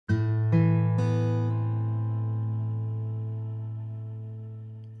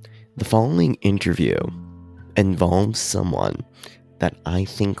The following interview involves someone that I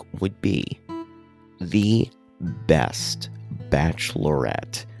think would be the best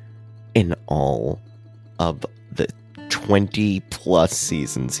bachelorette in all of the 20 plus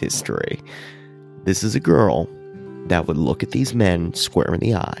seasons history. This is a girl that would look at these men square in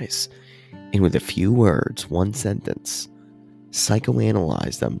the eyes and with a few words, one sentence,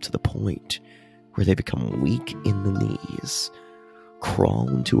 psychoanalyze them to the point where they become weak in the knees, crawl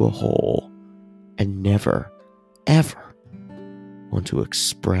into a hole, and never, ever want to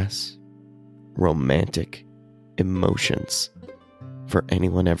express romantic emotions for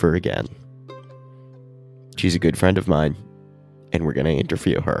anyone ever again. She's a good friend of mine, and we're going to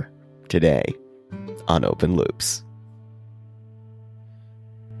interview her today on Open Loops.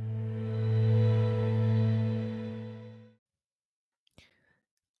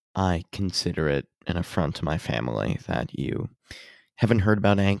 I consider it an affront to my family that you haven't heard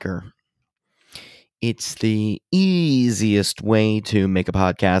about Anchor. It's the easiest way to make a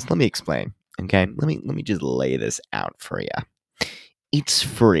podcast. Let me explain, okay? Let me just lay this out for you. It's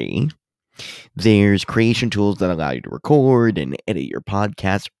free. There's creation tools that allow you to record and edit your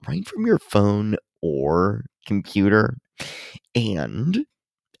podcast right from your phone or computer. And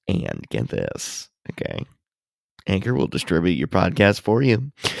get this, okay? Anchor will distribute your podcast for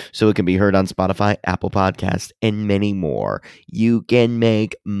you, so it can be heard on Spotify, Apple Podcasts, and many more. You can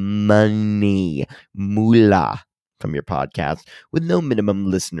make money, moolah, from your podcast with no minimum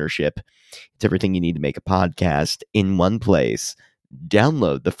listenership. It's everything you need to make a podcast in one place.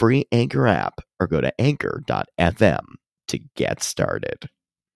 Download the free Anchor app or go to anchor.fm to get started.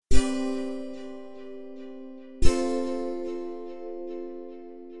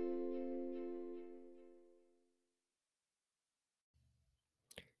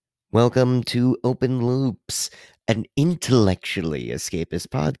 Welcome to Open Loops, an intellectually escapist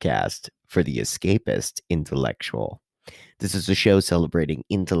podcast for the escapist intellectual. This is a show celebrating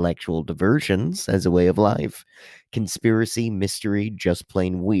intellectual diversions as a way of life. Conspiracy, mystery, just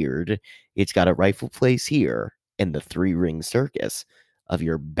plain weird. It's got a rightful place here in the three-ring circus of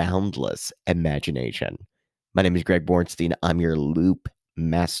your boundless imagination. My name is Greg Bornstein. I'm your loop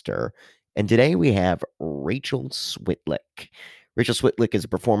master. And today we have Rachel Switlick. Rachel Switlick is a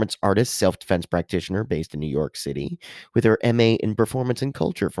performance artist, self-defense practitioner based in New York City, with her MA in Performance and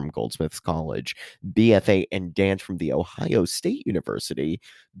Culture from Goldsmiths College, BFA in Dance from The Ohio State University,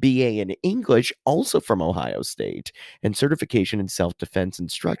 BA in English also from Ohio State, and certification in self-defense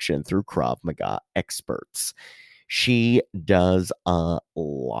instruction through Krav Maga Experts. She does a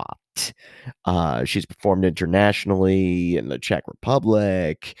lot. She's performed internationally in the Czech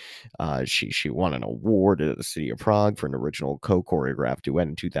Republic. She won an award at the City of Prague for an original co-choreographed duet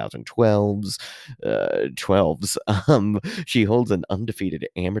in 2012's. She holds an undefeated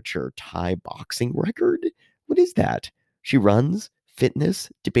amateur Thai boxing record. What is that? She runs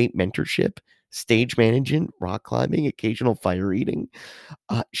fitness, debate mentorship, stage management, rock climbing, occasional fire eating.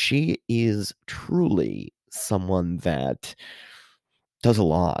 She is truly someone that does a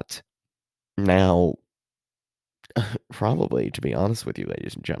lot. Now, probably, to be honest with you,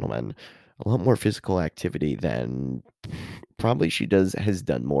 ladies and gentlemen, a lot more physical activity than probably has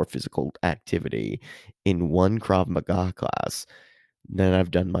done more physical activity in one Krav Maga class than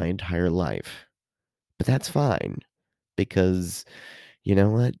I've done my entire life. But that's fine, because you know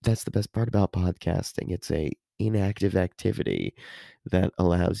what? That's the best part about podcasting. It's a inactive activity that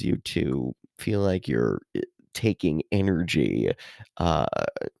allows you to feel like you're taking energy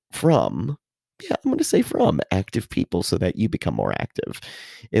from, I'm going to say from active people so that you become more active.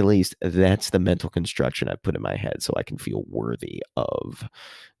 At least that's the mental construction I put in my head so I can feel worthy of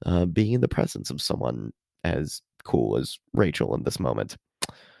being in the presence of someone as cool as Rachel in this moment.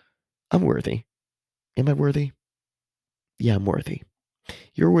 I'm worthy. Am I worthy? Yeah, I'm worthy.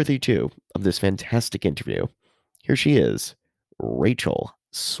 You're worthy too of this fantastic interview. Here she is, Rachel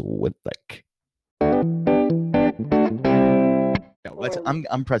Switlick.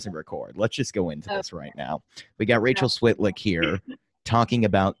 I'm pressing record. Let's just go into this right now. We got Rachel Switlick here talking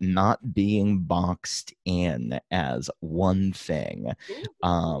about not being boxed in as one thing.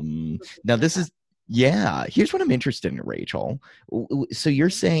 Now this is here's what I'm interested in, Rachel. So you're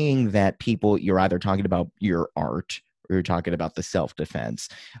saying that you're either talking about your art or you're talking about the self-defense.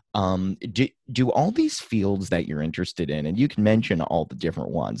 Do all these fields that you're interested in, and you can mention all the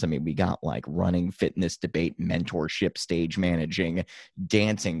different ones. I mean, we got like running, fitness, debate, mentorship, stage managing,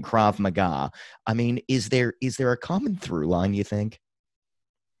 dancing, Krav Maga. I mean, is there a common through line, you think?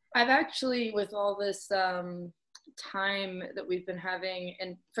 I've actually, with all this time that we've been having,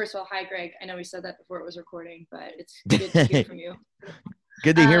 and first of all, hi Greg, I know we said that before it was recording, but it's good to hear from you.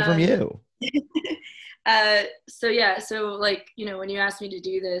 Good to hear from Um, you. so yeah, so like, you know, when you asked me to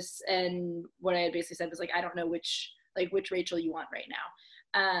do this, and what I had basically said was like, I don't know which Rachel you want right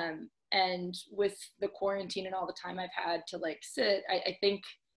now. And with the quarantine and all the time I've had to like sit, I think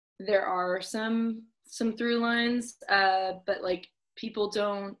there are some through lines, but like people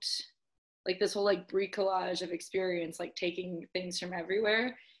don't like this whole like bricolage of experience, like taking things from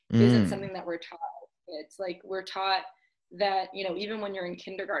everywhere, isn't Mm, something that we're taught. It's like we're taught that, you know, even when you're in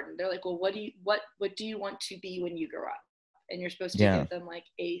kindergarten, they're like, well, what do you want to be when you grow up? And you're supposed to yeah. give them like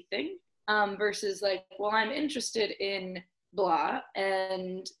a thing, versus like, well, I'm interested in blah,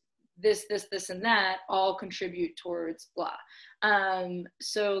 and this and that all contribute towards blah.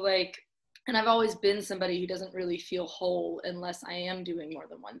 So like, and I've always been somebody who doesn't really feel whole unless I am doing more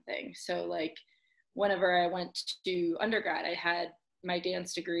than one thing. So like, whenever I went to undergrad, I had my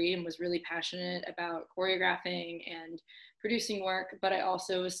dance degree and was really passionate about choreographing and producing work, but I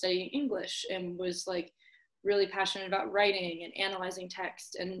also was studying English and was like really passionate about writing and analyzing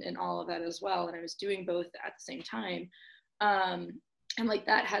text and all of that as well. And I was doing both at the same time. Um, and like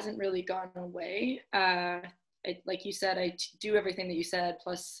that hasn't really gone away. Like you said, do everything that you said,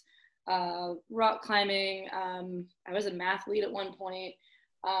 plus rock climbing. I was a mathlete at one point.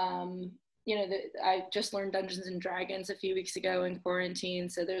 You know, I just learned Dungeons and Dragons a few weeks ago in quarantine.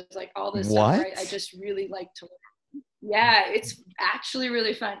 So there's like all this stuff where I What? just really like to learn. Yeah, it's actually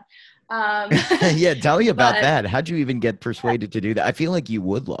really fun. Yeah, tell me about But that. How'd you even get persuaded to do that? I feel like you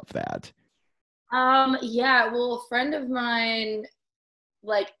would love that. yeah, well, a friend of mine,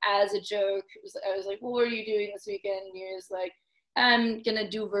 like as a joke, I was like, well, what are you doing this weekend? And he was like, I'm gonna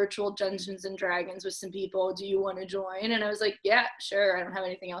do virtual Dungeons and Dragons with some people. Do you want to join? And I was like, yeah, sure. I don't have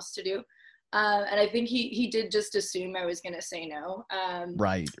anything else to do. And I think he did just assume I was gonna say no.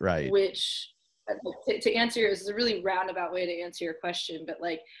 Right, right. Which to answer, this is a really roundabout way to answer your question, but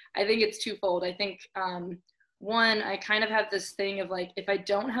like I think it's twofold. I think one, I kind of have this thing of like, if I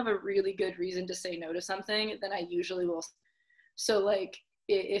don't have a really good reason to say no to something, then I usually will. So like,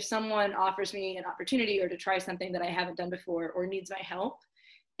 if someone offers me an opportunity or to try something that I haven't done before or needs my help,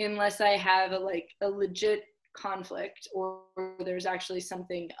 unless I have a legit conflict, or there's actually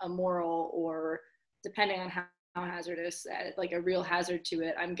something immoral, or depending on how hazardous, like a real hazard to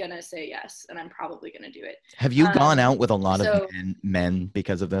it, I'm gonna say yes, and I'm probably gonna do it. Have you gone out with a lot of So men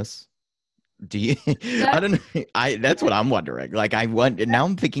because of this? Do you? I that's don't know. That's what I'm wondering. Like I want now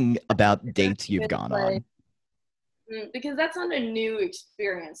I'm thinking about dates you've gone like, on. because that's not a new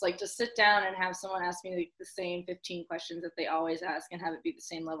experience. Like to sit down and have someone ask me like the same 15 questions that they always ask and have it be the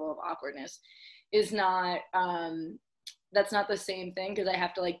same level of awkwardness is not that's not the same thing, because I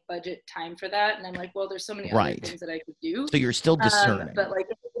have to like budget time for that, and I'm like, well, there's so many other Right. things that I could do. So you're still But discerning. like,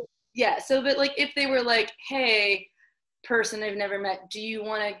 yeah, so but like if they were like, hey, person I've never met, do you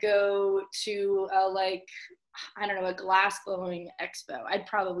want to go to a like, I don't know, a glass blowing expo? I'd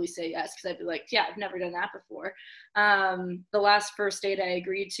probably say yes, because I'd be like, yeah, I've never done that before. The last first date I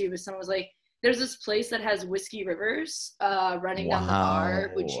agreed to was someone was like, there's this place that has whiskey rivers running down the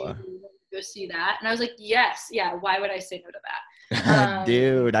bar. Would you Wow. go see that? And I was like, yes, yeah. Why would I say no to that?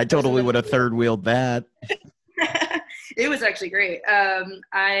 Dude, I Person totally that would have third wheeled that. it was actually great.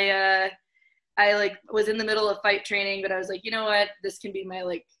 I like was in the middle of fight training, but I was like, you know what, this can be my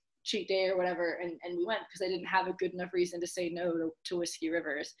like cheat day or whatever, and we went because I didn't have a good enough reason to say no to whiskey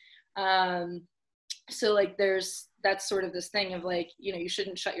rivers. Um, so like that's sort of this thing of like, you know, you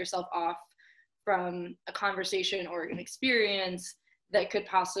shouldn't shut yourself off from a conversation or an experience that could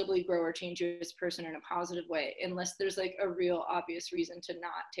possibly grow or change you as a person in a positive way, unless there's like a real obvious reason to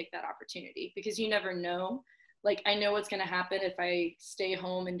not take that opportunity, because you never know. Like I know what's going to happen if I stay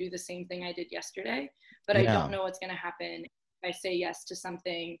home and do the same thing I did yesterday, but I don't Yeah. know what's going to happen if I say yes to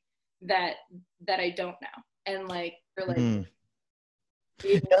something that I don't know. And like you're like Mm.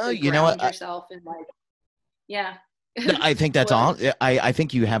 being able No, to you know what? ground yourself and like, yeah. No, I think that's What? all. I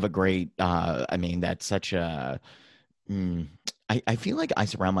think you have a great. I mean, that's such a. Mm, I feel like I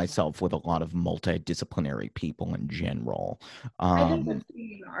surround myself with a lot of multidisciplinary people in general. I think Um, that's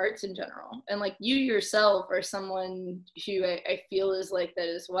the arts in general. And like you yourself are someone who I feel is like that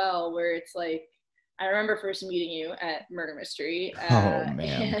as well, where it's like, I remember first meeting you at Murder Mystery, oh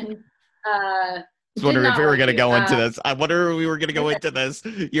man. and uh, I was did wondering if we not were like going to you. go into this. I wonder if we were going to go into this.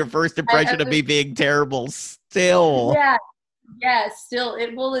 Your first impression I of was, me being terrible still. yeah, yeah, still,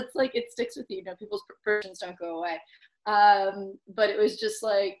 well, it's like, it sticks with you. You know, people's versions don't go away. But it was just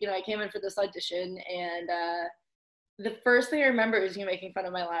like, you know, I came in for this audition, and the first thing I remember is you making fun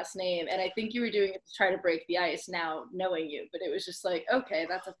of my last name, and I think you were doing it to try to break the ice. Now knowing you, but it was just like, okay,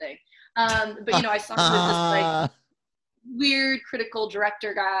 that's a thing. But you know, I saw you at this like weird critical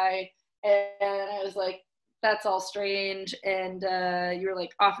director guy. And I was like, that's all strange. And you were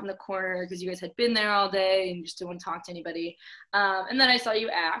like off in the corner because you guys had been there all day and you just didn't want to talk to anybody. And then I saw you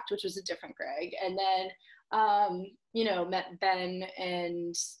act, which was a different Greg. And then, you know, met Ben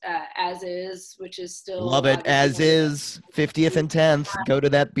and As Is, which is still Love it. As Is, 50th and 10th. Go to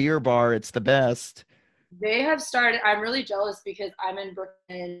that beer bar. It's the best. They have started. I'm really jealous because I'm in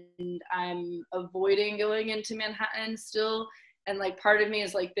Brooklyn and I'm avoiding going into Manhattan still. And like part of me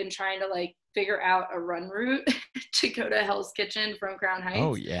has like been trying to like figure out a run route to go to Hell's Kitchen from Crown Heights.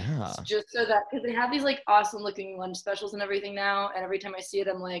 Oh, yeah. Just so that, because they have these like awesome looking lunch specials and everything now. And every time I see it,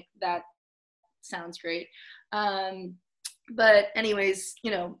 I'm like, that sounds great. But anyways,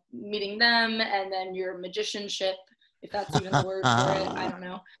 you know, meeting them and then your magicianship, if that's even the word for it, I don't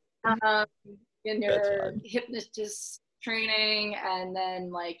know. In your hypnotist training, and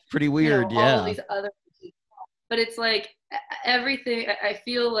then like pretty weird, you know, all these other, but it's like everything. I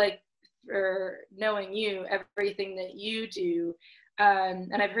feel like for knowing you, everything that you do,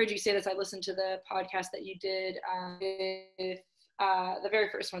 and I've heard you say this. I listened to the podcast that you did with the very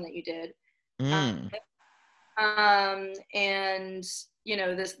first one that you did, and you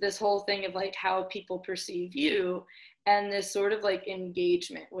know, this whole thing of like how people perceive you, and this sort of like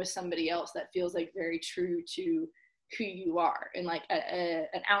engagement with somebody else that feels like very true to who you are, and like an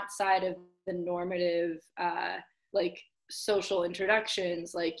outside of the normative like social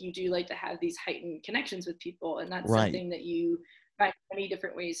introductions, like you do like to have these heightened connections with people, and that's something that you find many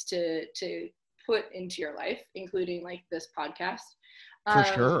different ways to put into your life, including like this podcast. For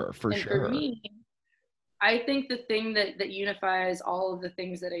sure. For me, I think the thing that unifies all of the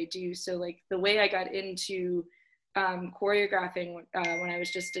things that I do, so like the way I got into choreographing when I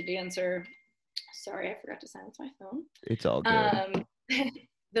was just a dancer. Sorry, I forgot to silence my phone. It's all good.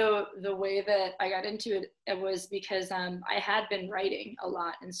 The way that I got into it was because I had been writing a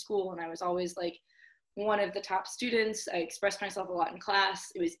lot in school, and I was always like one of the top students. I expressed myself a lot in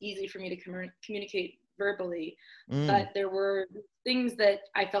class. It was easy for me to communicate verbally, but there were things that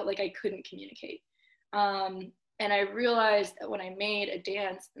I felt like I couldn't communicate. And I realized that when I made a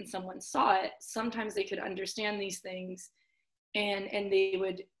dance and someone saw it, sometimes they could understand these things, and they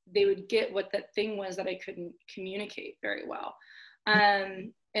would get what that thing was that I couldn't communicate very well.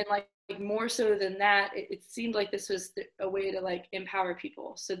 And like more so than that, it seemed like this was a way to like empower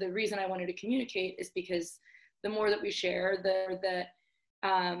people. So the reason I wanted to communicate is because the more that we share, that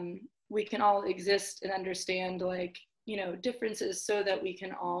we can all exist and understand like, you know, differences, so that we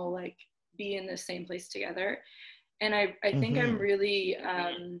can all like be in the same place together. And I think I'm really,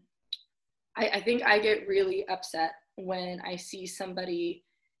 I think I get really upset when I see somebody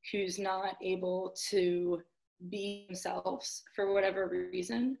who's not able to be themselves for whatever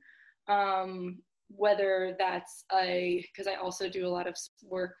reason. Whether that's because I also do a lot of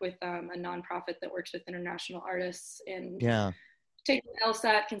work with a nonprofit that works with international artists, and taking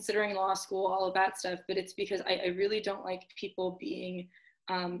LSAT, considering law school, all of that stuff. But it's because I really don't like people being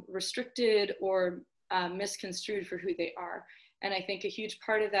restricted or misconstrued for who they are. And I think a huge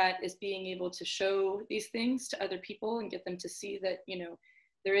part of that is being able to show these things to other people and get them to see that, you know,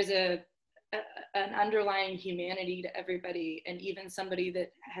 there is an underlying humanity to everybody. And even somebody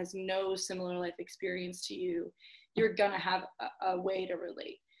that has no similar life experience to you, you're gonna have a way to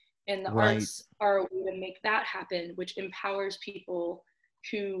relate. And the arts are a way to make that happen, which empowers people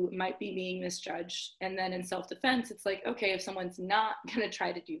who might be being misjudged. And then in self-defense, it's like, okay, if someone's not going to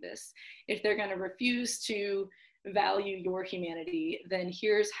try to do this, if they're going to refuse to value your humanity, then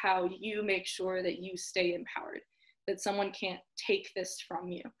here's how you make sure that you stay empowered, that someone can't take this from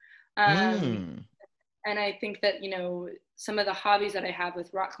you. And I think that, you know, some of the hobbies that I have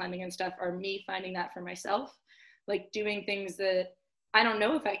with rock climbing and stuff are me finding that for myself, like doing things that I don't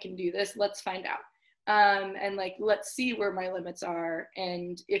know if I can do this, let's find out. And like, let's see where my limits are,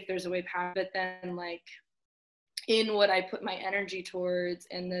 and if there's a way past it, then like in what I put my energy towards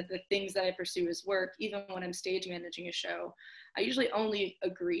and the things that I pursue as work, even when I'm stage managing a show, I usually only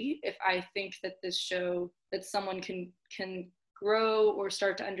agree if I think that this show, that someone can grow or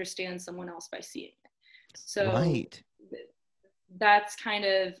start to understand someone else by seeing it. So that's kind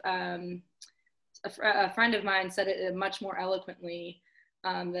of a friend of mine said it much more eloquently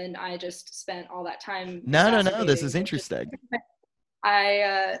than I just spent all that time. No, this is interesting.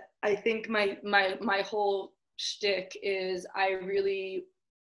 I think my whole shtick is I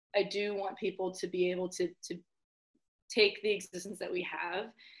do want people to be able to take the existence that we have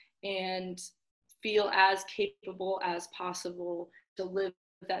and feel as capable as possible to live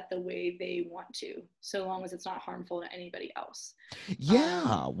that the way they want to, so long as it's not harmful to anybody else.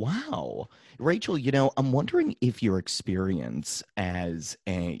 Yeah, wow. Rachel, I'm wondering if your experience as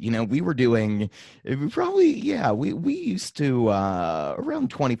we were doing probably, yeah, we used to around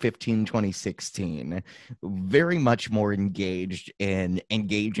 2015, 2016, very much more engaged in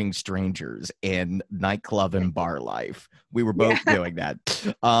engaging strangers in nightclub and bar life. We were Yeah. both doing that.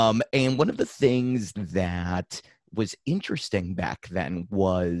 And one of the things that was interesting back then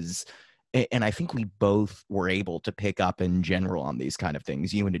was, and I think we both were able to pick up in general on these kind of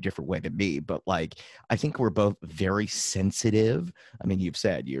things, you in a different way than me, but like I think we're both very sensitive. I mean, you've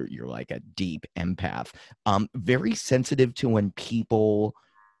said you're like a deep empath. Very sensitive to when people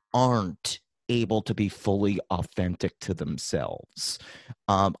aren't able to be fully authentic to themselves.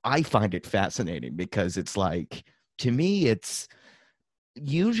 I find it fascinating because it's like, to me, it's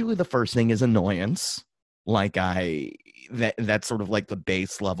usually the first thing is annoyance. Like that's sort of like the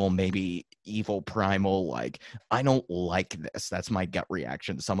base level, maybe evil primal, like I don't like this. That's my gut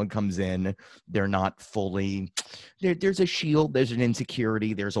reaction. Someone comes in, they're not fully there's a shield, there's an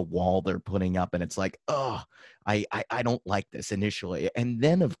insecurity, there's a wall they're putting up, and it's like, oh, I don't like this initially. And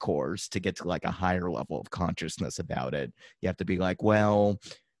then of course, to get to like a higher level of consciousness about it, you have to be like, well,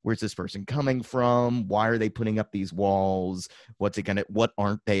 where's this person coming from? Why are they putting up these walls? What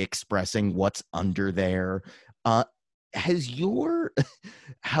aren't they expressing? What's under there? Uh, has your,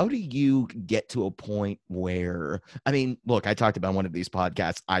 how do you get to a point where, I mean, look, I talked about one of these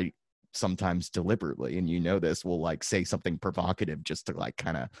podcasts. I sometimes deliberately, and this, will like say something provocative just to like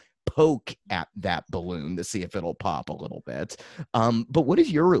kind of poke at that balloon to see if it'll pop a little bit. But what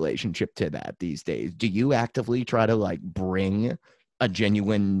is your relationship to that these days? Do you actively try to like bring a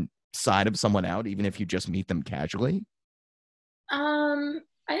genuine side of someone out, even if you just meet them casually?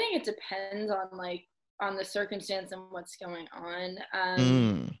 I think it depends on on the circumstance and what's going on.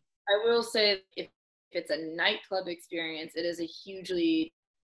 Mm, I will say if it's a nightclub experience, it is a hugely,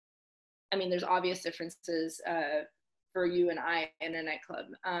 I mean, there's obvious differences for you and I in a nightclub.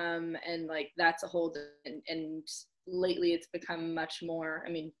 And like that's a whole, and lately it's become much more,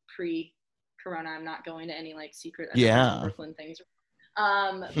 I mean, pre-corona, I'm not going to any like secret underground yeah. Brooklyn things.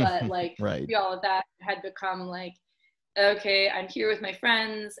 But like Right. all of that had become like, okay, I'm here with my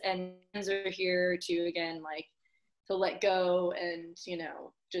friends, and friends are here to, again, like to let go and,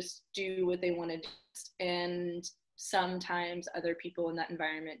 just do what they want to do. And sometimes other people in that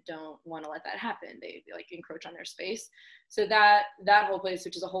environment don't want to let that happen. They like encroach on their space. So that whole place,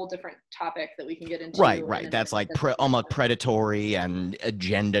 which is a whole different topic that we can get Right, into in right. a That's minute. like almost predatory and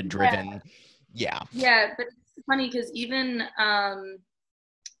agenda Yeah, driven. Yeah. yeah, but it's funny because even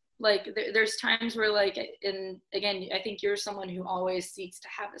like there's times where like, and again, I think you're someone who always seeks to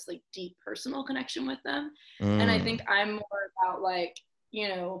have this like deep personal connection with them, and I think Mm, I'm more about like,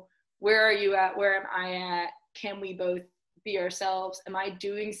 where are you at, where am I at, can we both be ourselves, am I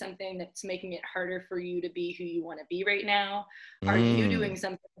doing something that's making it harder for you to be who you want to be right now, are you doing mm.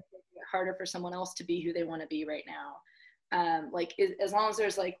 something that's making it harder for someone else to be who they want to be right now. Like as long as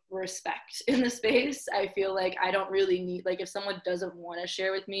there's like respect in the space, I feel like I don't really need, like if someone doesn't want to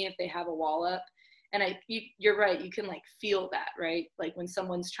share with me, if they have a wall up, and you're right, you can like feel that, right, like when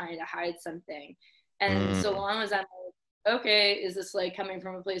someone's trying to hide something, and so Mm. long as I'm like, okay, is this like coming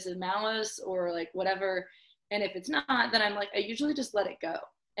from a place of malice or like whatever, and if it's not, then I'm like, I usually just let it go,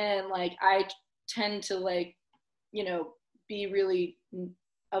 and like I tend to like, you know be really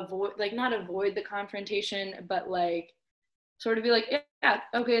avoid, like not avoid the confrontation, but like sort of be like, yeah,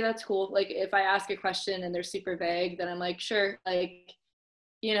 okay, that's cool. Like if I ask a question and they're super vague, then I'm like, sure, like,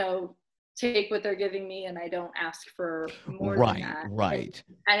 you know, take what they're giving me, and I don't ask for more than Right, that. And right.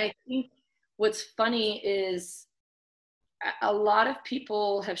 I think what's funny is a lot of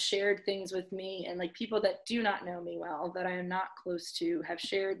people have shared things with me, and like people that do not know me well, that I am not close to, have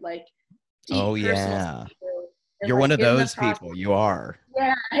shared like Oh deep personal stuff. yeah. And You're like one of in the those process, people. You are.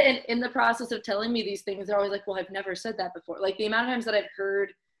 yeah, and in the process of telling me these things, they're always like, well, I've never said that before. Like the amount of times that I've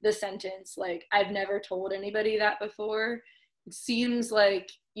heard the sentence, like, I've never told anybody that before, it seems like,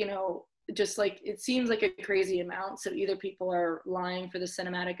 just like, it seems like a crazy amount. So either people are lying for the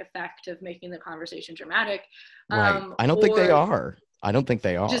cinematic effect of making the conversation dramatic, Right. I don't think they or are. I don't think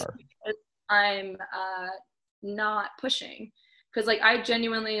they just are. because I'm not pushing. Because like I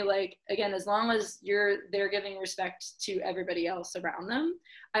genuinely, like, again, as long as they're giving respect to everybody else around them,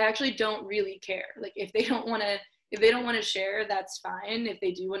 I actually don't really care. Like if they don't want to share, that's fine. If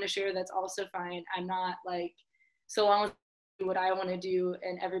they do want to share, that's also fine. I'm not like, so long as I do what I want to do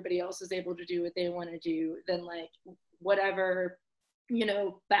and everybody else is able to do what they want to do, then like whatever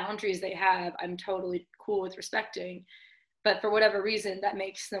boundaries they have, I'm totally cool with respecting. but for whatever reason, that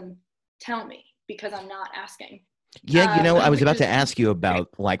makes them tell me because I'm not asking. Yeah, I was Which about is to ask you about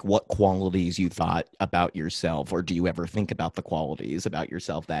like what qualities you thought about yourself, or do you ever think about the qualities about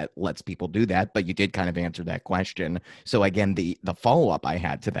yourself that lets people do that? But you did kind of answer that question. So again, the follow-up I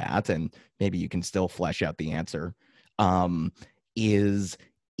had to that, and maybe you can still flesh out the answer, um, is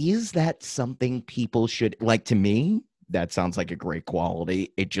is that something people should like? To me, that sounds like a great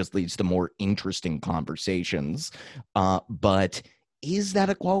quality. It just leads to more interesting conversations. But is that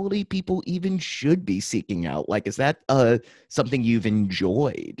a quality people even should be seeking out? Like, is that something you've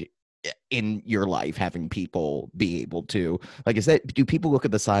enjoyed in your life, having people be able to, like, is that, do people look at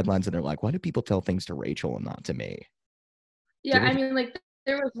the sidelines and they're like, why do people tell things to Rachel and not to me? Do Yeah, you I ever, mean, like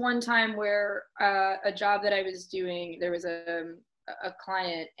there was one time where a job that I was doing, there was a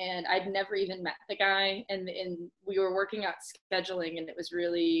client, and I'd never even met the guy, and we were working out scheduling, and it was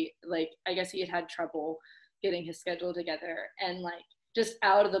really like I guess he had trouble getting his schedule together, and like just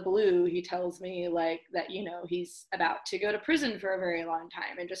out of the blue, he tells me like that he's about to go to prison for a very long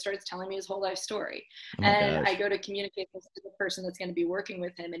time, and just starts telling me his whole life story, oh my and I gosh. go to communicate this to the person that's going to be working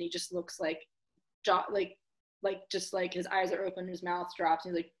with him, and he just looks like just like his eyes are open, his mouth drops,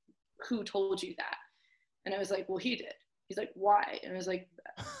 and he's like, "Who told you that?" And I was like, "Well, he did." He's like, "Why?" And I was like,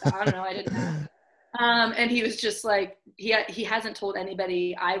 "I don't know, I didn't ask." And he was just like, he hasn't told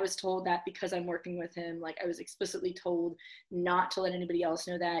anybody. I was told that because I'm working with him. Like I was explicitly told not to let anybody else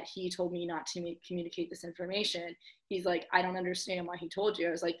know that. He told me not to communicate this information. He's like, "I don't understand why he told you."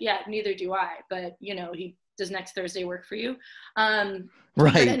 I was like, "Yeah, neither do I." But he does next Thursday work for you? But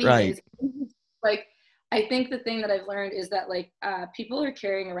Right, right. anyways, like I think the thing that I've learned is that like people are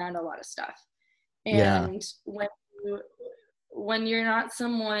carrying around a lot of stuff, Yeah. and you, when you're not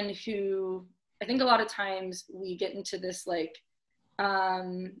someone who, I think a lot of times we get into this like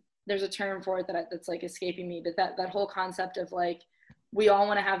um, there's a term for it that's like escaping me, but that whole concept of like we all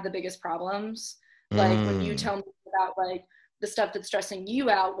want to have the biggest problems. Like when you Mm, tell me about like the stuff that's stressing you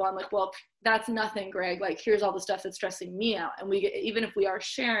out, well, I'm like, well, that's nothing, Greg. Like here's all the stuff that's stressing me out, and we get, even if we are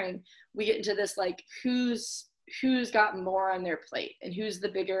sharing, we get into this like who's got more on their plate and who's the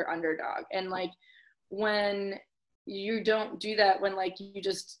bigger underdog, and like when you don't do that, when like you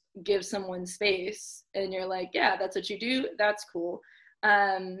just give someone space and you're like, yeah, that's what you do, that's cool,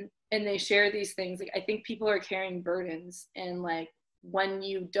 and they share these things, like I think people are carrying burdens, and like when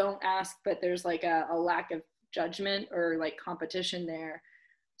you don't ask but there's like a lack of judgment or like competition there,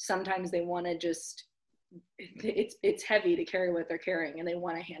 sometimes they want to just, it's heavy to carry what they're carrying and they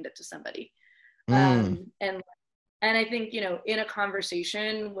want to hand it to somebody, mm, and I think, in a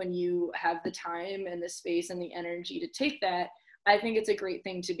conversation, when you have the time and the space and the energy to take that, I think it's a great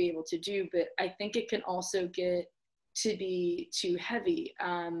thing to be able to do. But I think it can also get to be too heavy.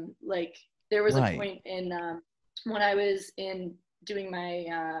 Like there was a right. point in when I was in doing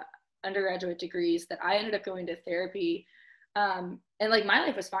my undergraduate degrees that I ended up going to therapy. And like my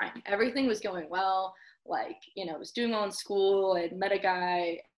life was fine. Everything was going well. Like, I was doing well in school. I had met a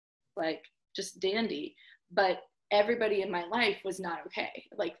guy, like just dandy. But everybody in my life was not okay.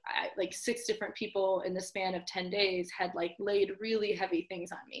 Like 6 different people in the span of 10 days had like laid really heavy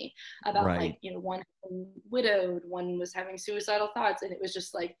things on me about like, Right. one widowed, one was having suicidal thoughts. And it was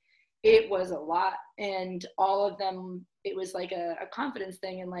just like, it was a lot. And all of them, it was like a confidence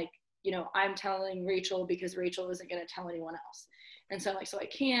thing. And like, I'm telling Rachel because Rachel isn't going to tell anyone else. And so I'm like, so I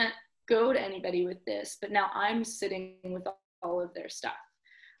can't go to anybody with this, but now I'm sitting with all of their stuff.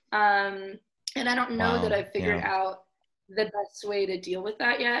 Um, and I don't know that Wow. I've figured Yeah. out the best way to deal with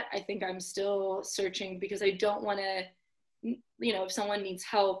that yet. I think I'm still searching because I don't want to, if someone needs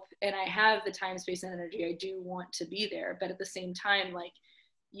help and I have the time, space, and energy, I do want to be there. But at the same time, like,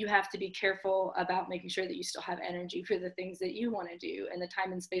 you have to be careful about making sure that you still have energy for the things that you want to do and the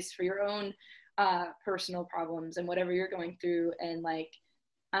time and space for your own personal problems and whatever you're going through. And like,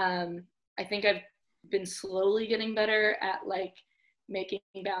 I think I've been slowly getting better at like making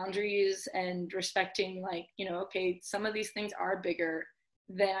boundaries and respecting, like, okay, some of these things are bigger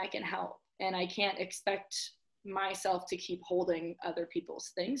than I can help, and I can't expect myself to keep holding other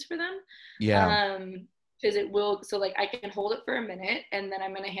people's things for them. Yeah. Because it will, so like I can hold it for a minute and then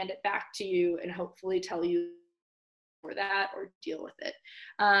I'm going to hand it back to you and hopefully tell you or that or deal with it.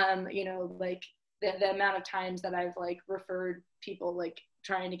 Like the amount of times that I've like referred people, like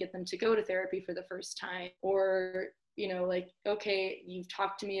trying to get them to go to therapy for the first time, or like, okay, you've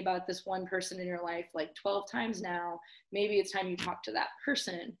talked to me about this one person in your life like 12 times now, maybe it's time you talk to that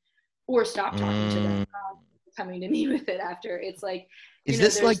person or stop talking to them, Mm. coming to me with it after. It's like, Is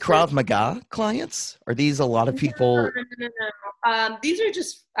this like there's Krav Maga clients? Are these a lot of no, people? no, no, no. These are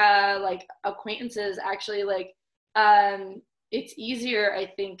just like acquaintances, actually. Like It's easier, I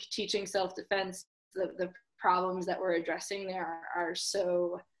think, teaching self-defense. The problems that we're addressing there are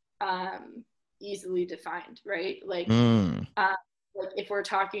so easily defined, right? Mm. Like if we're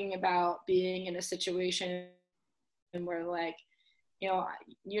talking about being in a situation where like,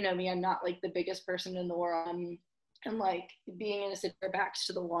 you know me, I'm not like the biggest person in the world. And like being in a situation where backs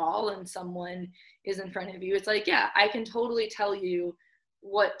to the wall and someone is in front of you, it's like, yeah, I can totally tell you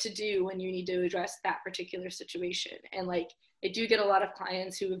what to do when you need to address that particular situation. And like, I do get a lot of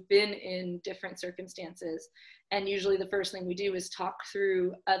clients who have been in different circumstances. And usually the first thing we do is talk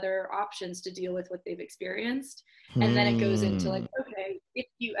through other options to deal with what they've experienced. And then it goes into like, Hmm. okay, if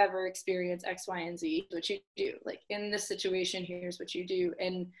you ever experience X, Y, and Z, what you do. Like in this situation, here's what you do.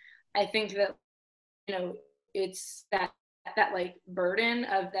 And I think that, it's that like burden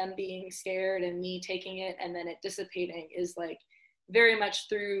of them being scared and me taking it and then it dissipating is like very much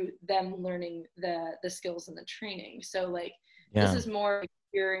through them learning the skills and the training. So like this Yeah. is more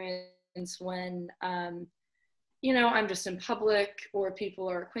experience when I'm just in public or people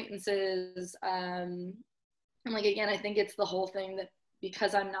are acquaintances. And like again, I think it's the whole thing that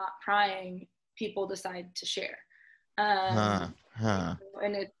because I'm not prying, people decide to share. Huh. Um, Huh.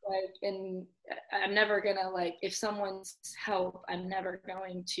 and it's like, and I'm never gonna like, if someone's help, I'm never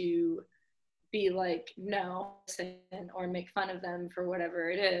going to be like no or make fun of them for whatever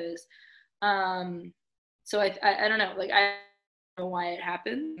it is. Um, so I don't know, like I don't know why it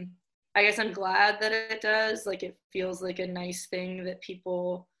happened. I guess I'm glad that it does. Like it feels like a nice thing that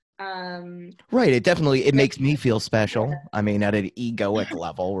people Right. It that, makes me feel special. I mean, at an egoic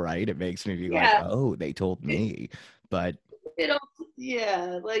level, right? It makes me be like, yeah, oh, they told me. But it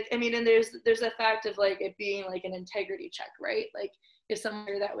yeah, like I mean, and there's a fact of like it being like an integrity check, right? Like if someone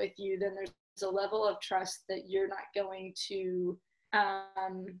shared that with you, then there's a level of trust that you're not going to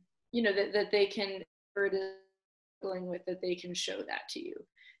um that they can dealing with, that they can show that to you,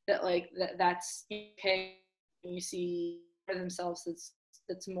 that like that's okay. You see for themselves,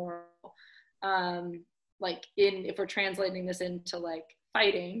 that's moral. um like in if we're translating this into like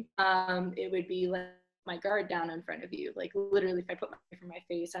fighting, it would be like my guard down in front of you. Like literally, if I put my knife in my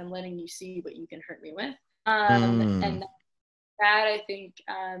face, I'm letting you see what you can hurt me with. mm, And that I think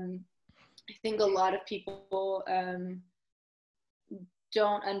a lot of people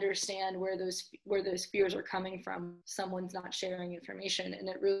don't understand where those fears are coming from. Someone's not sharing information, and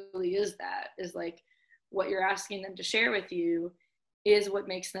it really is like what you're asking them to share with you is what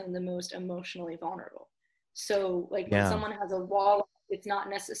makes them the most emotionally vulnerable. So like when yeah, someone has a wall, it's not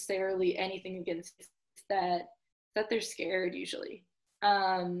necessarily anything against that they're scared usually,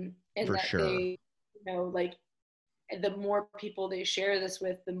 and for that sure. they like the more people they share this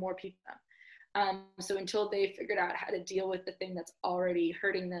with, the more people. So until they figured out how to deal with the thing that's already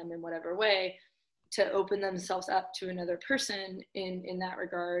hurting them in whatever way, to open themselves up to another person in that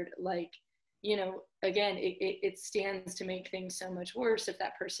regard, like again, it stands to make things so much worse if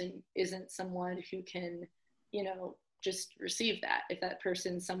that person isn't someone who can just receive that. If that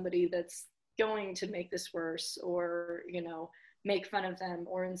person's somebody that's going to make this worse, or make fun of them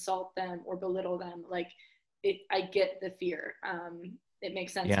or insult them or belittle them, like I get the fear. It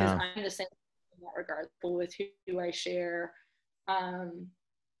makes sense because Yeah. I'm the same in that regard with who I share um,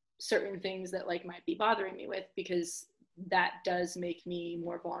 certain things that like might be bothering me with, because that does make me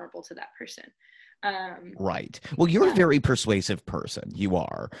more vulnerable to that person. Um, Right. Well, you're a yeah. very persuasive person. You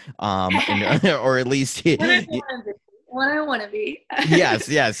are. And or at least When I want to be. When I want to be. yes,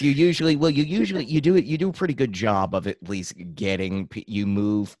 yes. You do it. You do a pretty good job of at least getting you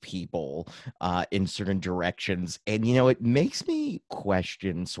move people in certain directions, and it makes me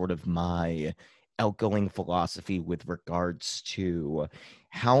question sort of my outgoing philosophy with regards to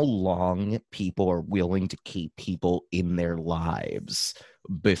how long people are willing to keep people in their lives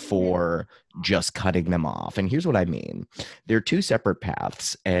before just cutting them off. And here's what I mean. There are two separate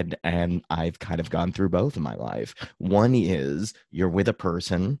paths, and I've kind of gone through both in my life. One is you're with a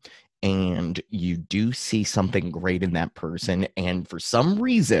person and you do see something great in that person. And for some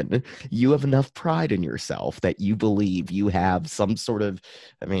reason, you have enough pride in yourself that you believe you have some sort of,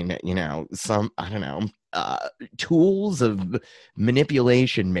 I mean, I don't know, tools of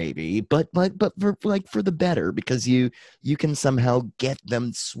manipulation maybe, but for like for the better, because you can somehow get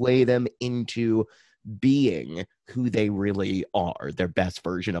them, sway them into being who they really are, their best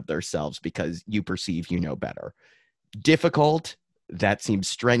version of themselves, because you perceive you know better. Difficult, that seems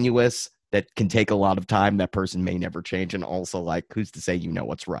strenuous, that can take a lot of time, that person may never change, and also like who's to say you know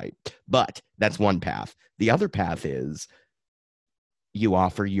what's right. But that's one path. The other path is you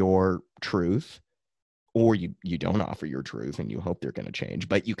offer your truth, or you don't offer your truth and you hope they're going to change,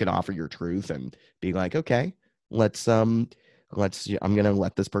 but you can offer your truth and be like, okay, let's um I'm gonna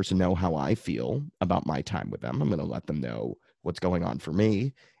let this person know how I feel about my time with them. I'm gonna let them know what's going on for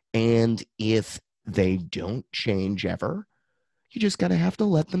me. And if they don't change ever, you just gotta have to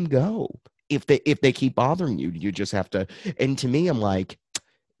let them go. If they keep bothering you, you just have to. And to me, I'm like,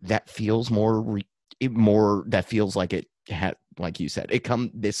 that feels more that feels like it had, like you said,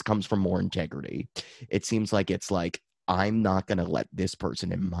 this comes from more integrity. It seems like it's like, I'm not going to let this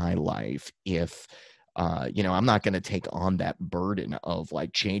person in my life, if I'm not going to take on that burden of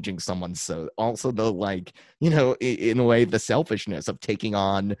like changing someone. So also the, like, in a way, the selfishness of taking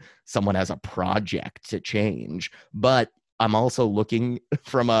on someone as a project to change. But I'm also looking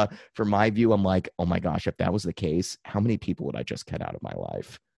from my view, I'm like, oh my gosh, if that was the case, how many people would I just cut out of my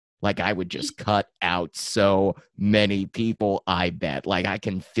life? Like, I would just cut out so many people, I bet. Like, I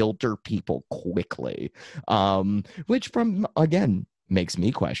can filter people quickly. Which, from again, makes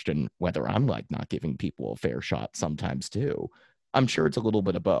me question whether I'm like not giving people a fair shot sometimes too. I'm sure it's a little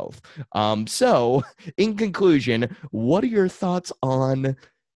bit of both. So in conclusion, what are your thoughts on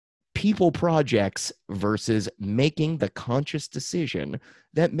people projects versus making the conscious decision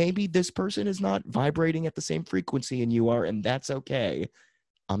that maybe this person is not vibrating at the same frequency and you are, and that's okay?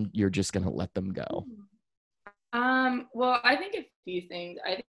 You're just gonna let them go. Well, I think a few things.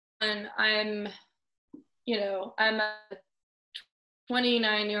 I think when I'm a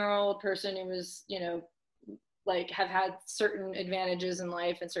 29-year-old person who was, like have had certain advantages in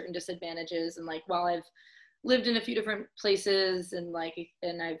life and certain disadvantages. And like, while I've lived in a few different places and I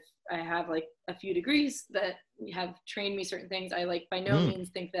have like a few degrees that have trained me certain things, I like by no means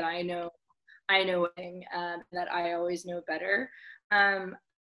think that I know anything, that I always know better. Um,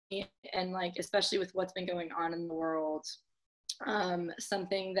 and like, especially with what's been going on in the world,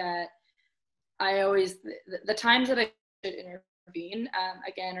 something that I always, the times that I should intervene,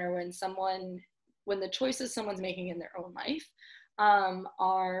 again, are when the choices someone's making in their own life,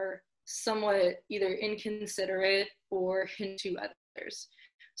 are somewhat either inconsiderate or into others.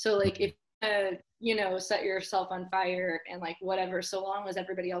 So like, if set yourself on fire and like whatever, so long as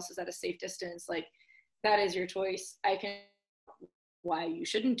everybody else is at a safe distance, like that is your choice. I can why you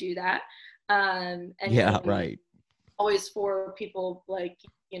shouldn't do that. And Yeah, right. always for people like,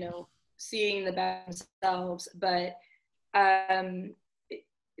 seeing the best themselves, but and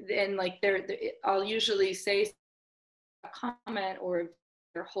like I'll usually say a comment or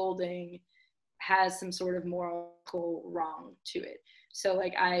they're holding has some sort of moral wrong to it. So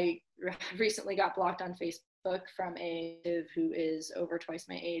like, I recently got blocked on Facebook from a who is over twice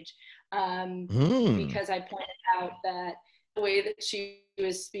my age, because I pointed out that the way that she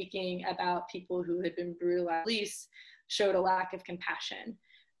was speaking about people who had been brutalized police showed a lack of compassion.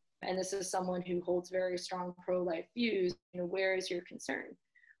 And this is someone who holds very strong pro-life views. Where is your concern?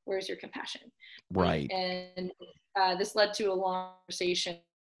 Where's your compassion? Right. And this led to a long conversation.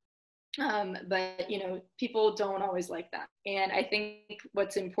 But people don't always like that. And I think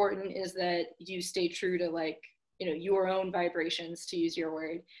what's important is that you stay true to like, your own vibrations, to use your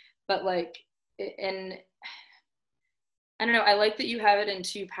word. But like, and I don't know, I like that you have it in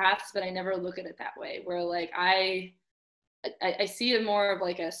two paths, but I never look at it that way, where like I see it more of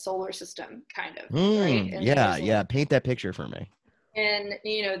like a solar system kind of, right? And Yeah, there's like, yeah. Paint that picture for me. and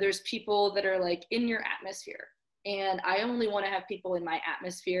there's people that are like in your atmosphere, and I only want to have people in my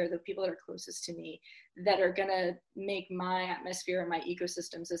atmosphere, the people that are closest to me, that are going to make my atmosphere and my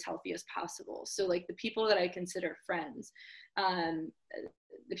ecosystems as healthy as possible. So like, the people that I consider friends, um,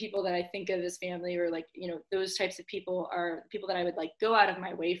 the people that I think of as family, or like, those types of people are people that I would like go out of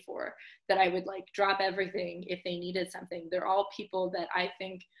my way for, that I would like drop everything if they needed something. They're all people that I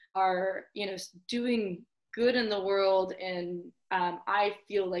think are, doing good in the world. And I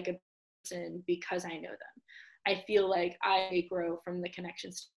feel like a person because I know them. I feel like I grow from the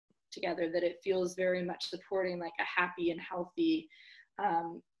connections together, that it feels very much supporting like a happy and healthy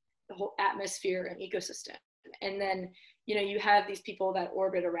the whole atmosphere and ecosystem. And then you have these people that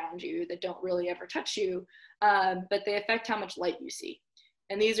orbit around you that don't really ever touch you, but they affect how much light you see.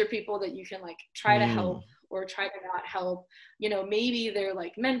 And these are people that you can like try to help or try to not help. Maybe they're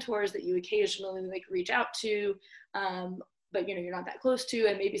like mentors that you occasionally like reach out to, but you're not that close to,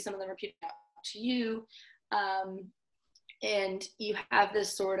 and maybe some of them are reaching out to you. And you have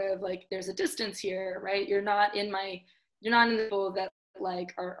this sort of like, there's a distance here, right? You're not in the people that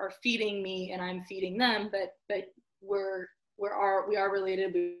like are feeding me and I'm feeding them, but we are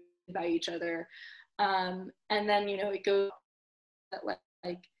related by each other. And then it goes that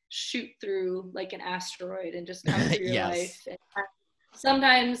like shoot through like an asteroid and just come through your Yes. life. And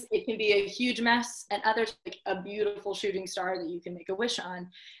sometimes it can be a huge mess, and others like a beautiful shooting star that you can make a wish on.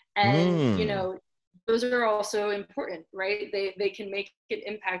 And those are also important, right? They can make an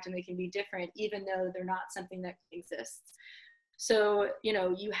impact and they can be different, even though they're not something that exists. So, you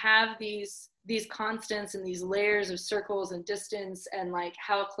know, you have these constants and these layers of circles and distance and like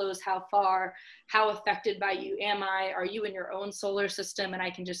how close, how far, how affected by you am I? Are you in your own solar system and I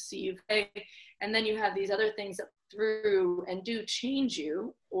can just see you? And then you have these other things that through and do change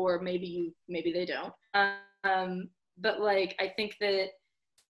you, or maybe they don't. But like, I think that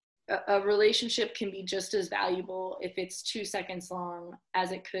a relationship can be just as valuable if it's 2 seconds long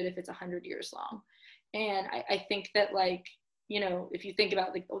as it could if it's 100 years long. And I think that, like, you know, if you think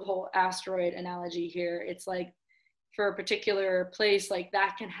about the whole asteroid analogy here, it's like for a particular place, like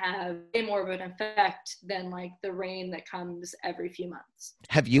that can have way more of an effect than like the rain that comes every few months.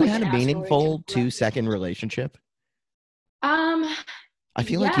 Have you Like had an a asteroid can meaningful 2-second relationship? um I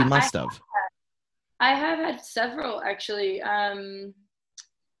feel like you yeah, must have. I have had several actually.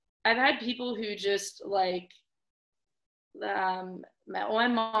 I've had people who just like my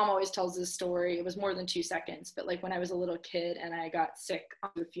mom always tells this story. It was more than 2 seconds, but like when I was a little kid and I got sick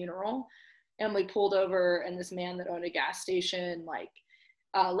on the funeral, and we pulled over, and this man that owned a gas station like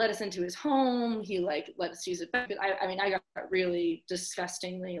let us into his home. He like let us use it. But I mean, I got really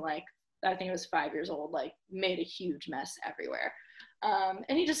disgustingly like, I think I was 5 years old, like made a huge mess everywhere.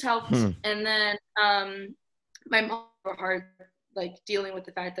 And he just helped. And then my mom were hard like dealing with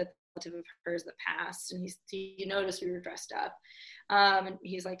the fact that relative of hers that passed, and he noticed we were dressed up, and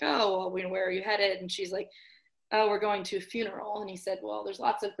he's like, oh well, where are you headed? And she's like, oh, we're going to a funeral. And he said, well, there's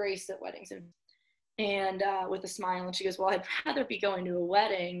lots of grace at weddings. And with a smile, and she goes, well, I'd rather be going to a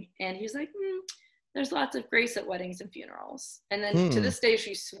wedding. And he's like, there's lots of grace at weddings and funerals. And then to this day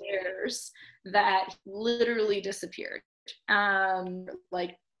she swears that he literally disappeared,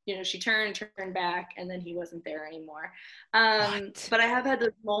 like, you know, she turned back and then he wasn't there anymore. But I have had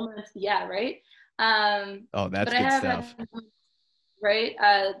those moments. Yeah, right. Oh, that's but I good have stuff. had, right.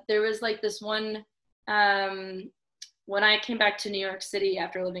 There was like this one, when I came back to New York City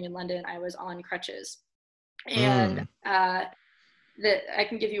after living in London, I was on crutches. And that I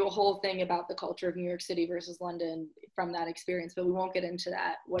can give you a whole thing about the culture of New York City versus London from that experience, but we won't get into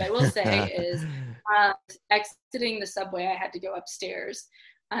that. What I will say is, exiting the subway, I had to go upstairs,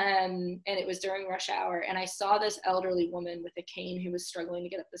 and it was during rush hour, and I saw this elderly woman with a cane who was struggling to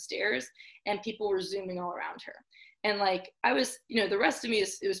get up the stairs, and people were zooming all around her. And like, I was, you know, the rest of me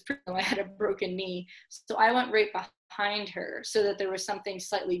it was pretty, I had a broken knee, so I went right behind her so that there was something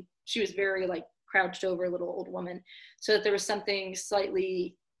slightly, she was very like crouched over, a little old woman, so that there was something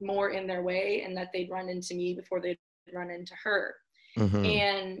slightly more in their way and that they'd run into me before they'd run into her.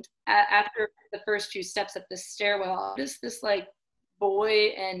 And after the first few steps up the stairwell, just this like boy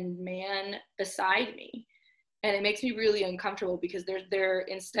and man beside me, and it makes me really uncomfortable because they're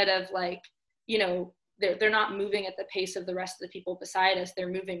instead of like, you know, they're not moving at the pace of the rest of the people beside us, they're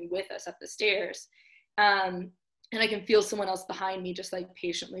moving with us up the stairs. And I can feel someone else behind me just like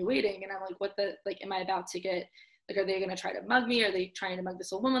patiently waiting. And I'm like, what the, like, am I about to get, like, are they going to try to mug me? Are they trying to mug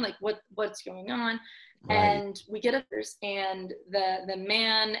this old woman? Like, what's going on? Right. And we get up there, and the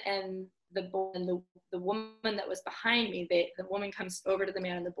man and the boy and the woman that was behind me, the woman comes over to the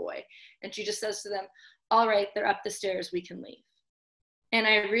man and the boy, and she just says to them, all right, they're up the stairs, we can leave. And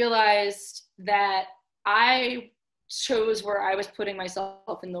I realized that I chose where I was putting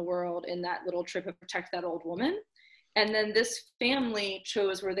myself in the world in that little trip to protect that old woman. And then this family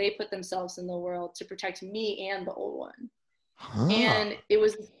chose where they put themselves in the world to protect me and the old one. And it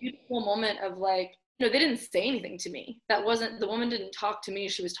was this beautiful moment of like, you know, they didn't say anything to me. That wasn't, the woman didn't talk to me.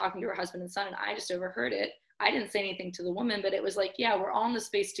 She was talking to her husband and son, and I just overheard it. I didn't say anything to the woman, but it was like, yeah, we're all in the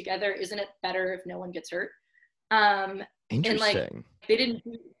space together. Isn't it better if no one gets hurt? Interesting. And like, they didn't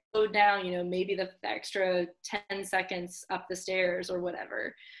slow down, you know, maybe the extra 10 seconds up the stairs or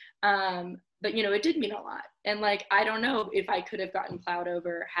whatever. But, you know, it did mean a lot. And like, I don't know if I could have gotten plowed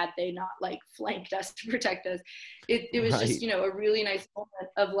over had they not like flanked us to protect us. It was just, you know, a really nice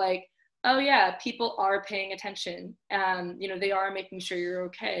moment of like, oh yeah, people are paying attention. You know, they are making sure you're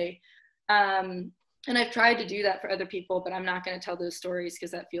okay. And I've tried to do that for other people, but I'm not going to tell those stories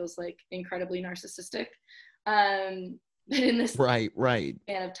because that feels like incredibly narcissistic. But in this right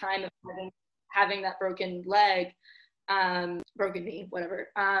span of time of having that broken leg, broken knee, whatever,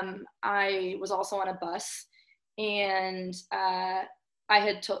 I was also on a bus, and I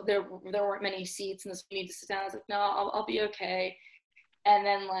had told, there weren't many seats and this, you need to sit down. I was like, no, I'll be okay. And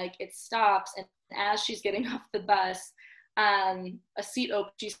then like it stops, and as she's getting off the bus, a seat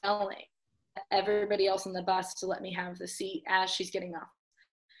opens, she's telling everybody else on the bus to let me have the seat as she's getting off.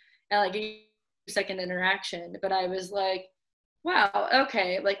 And like a second interaction, but I was like, wow,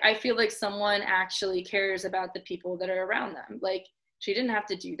 okay, like I feel like someone actually cares about the people that are around them. Like she didn't have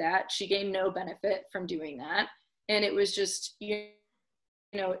to do that. She gained no benefit from doing that. And it was just, it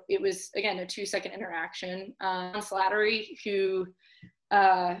was again a 2-second interaction. Slattery, who,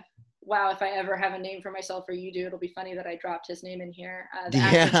 wow, if I ever have a name for myself or you do, it'll be funny that I dropped his name in here. The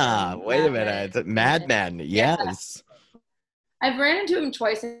actor Yeah, from wait a Mad Men. minute. Madman, Yeah, yes. I've ran into him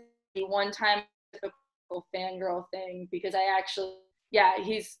twice. One time, typical fangirl thing, because I actually, yeah,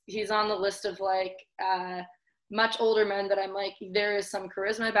 he's on the list of like much older men that I'm like, there is some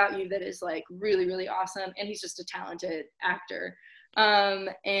charisma about you that is like really, really awesome, and he's just a talented actor. Oh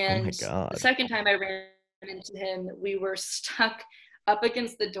my And the God. second time I ran into him, we were stuck up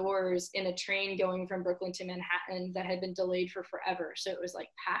against the doors in a train going from Brooklyn to Manhattan that had been delayed for forever, so it was like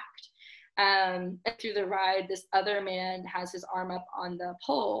packed. And through the ride, this other man has his arm up on the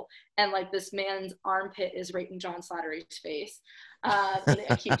pole, and like this man's armpit is right in John Slattery's face. And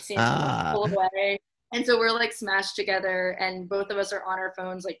I keep seeing him like pull away. And so we're like smashed together, and both of us are on our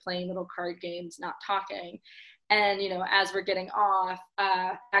phones, like playing little card games, not talking. And, as we're getting off,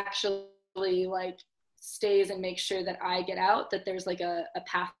 actually like stays and makes sure that I get out, that there's like a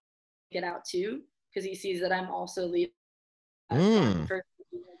path to get out too, because he sees that I'm also leaving Mm. for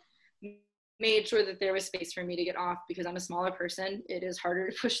made sure that there was space for me to get off because I'm a smaller person. It is harder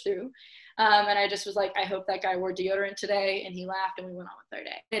to push through. And I just was like, I hope that guy wore deodorant today. And he laughed and we went on with our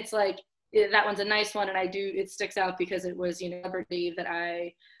day. It's like, that one's a nice one. And it sticks out because it was, celebrity that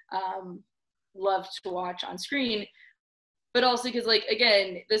I loved to watch on screen. But also because, like,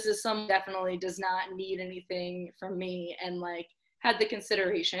 again, this is someone definitely does not need anything from me, and like had the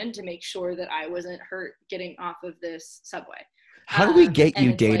consideration to make sure that I wasn't hurt getting off of this subway. How do we get And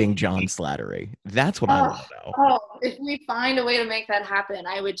you it's like, dating John Slattery? That's what I oh, want to know. if we find a way to make that happen,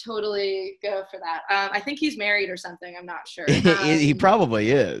 I would totally go for that. I think he's married or something. I'm not sure. He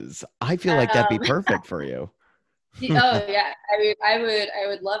probably is. I feel like that'd be Um, perfect for you. Oh yeah, I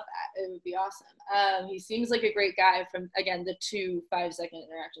would love that. It would be awesome. He seems like a great guy from, again, the 2 5-second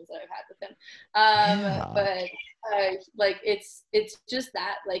interactions that I've had with him. Yeah. But like it's just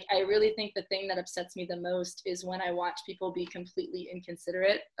that, like, I really think the thing that upsets me the most is when I watch people be completely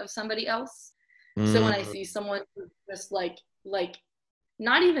inconsiderate of somebody else. So when I Mm, see someone who just like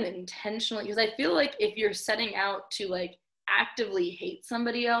not even intentionally, because I feel like if you're setting out to like actively hate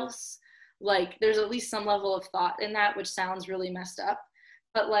somebody else, like there's at least some level of thought in that, which sounds really messed up.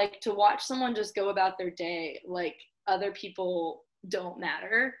 But like to watch someone just go about their day like other people don't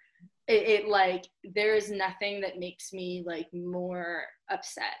matter, it like there is nothing that makes me like more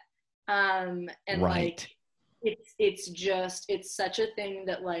upset. And like right. it's such a thing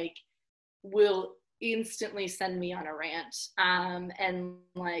that like will instantly send me on a rant. And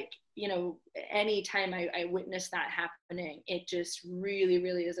like, anytime I witness that happening, it just really,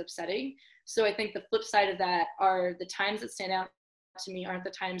 really is upsetting. So I think the flip side of that are the times that stand out to me aren't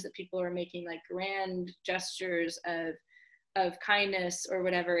the times that people are making like grand gestures of kindness or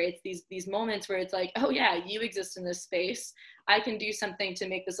whatever. It's these moments where it's like, oh yeah, you exist in this space. I can do something to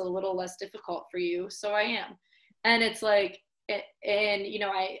make this a little less difficult for you. So I am. And it's like, and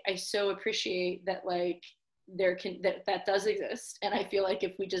I so appreciate that, like that does exist. And I feel like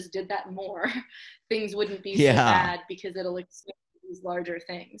if we just did that more, things wouldn't be so Yeah. bad because it'll expand these larger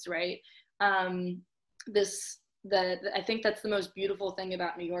things, right? Um this the I think that's the most beautiful thing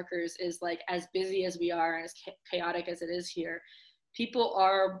about New Yorkers is, like, as busy as we are and as chaotic as it is here, people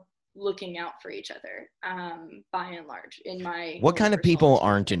are looking out for each other, by and large, in my What own kind of personal people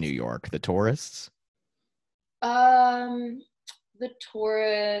aren't in New experience. York? The tourists? Um, the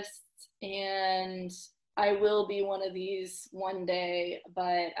tourists, and I will be one of these one day,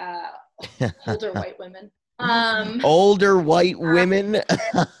 but older white women. Um, Older white women?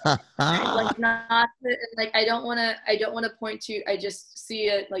 like not like I don't want to point to. I just see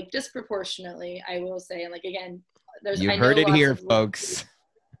it like disproportionately. I will say, and like again, there's You I know heard it lots here, of lovely, folks.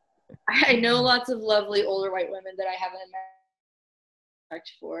 I know lots of lovely older white women that I have an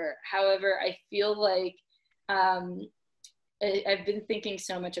respect for. However, I feel like um I've been thinking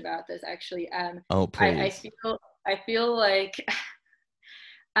so much about this actually. Oh, I please. feel like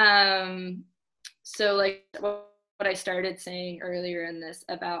um, so like what I started saying earlier in this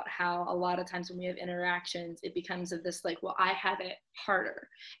about how a lot of times when we have interactions, it becomes of this like, well, I have it harder,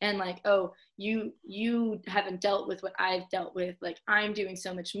 and like, oh, you haven't dealt with what I've dealt with. Like I'm doing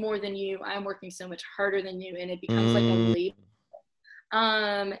so much more than you. I'm working so much harder than you, and it becomes like a Mm,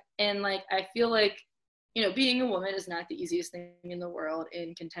 label. And like I feel like being a woman is not the easiest thing in the world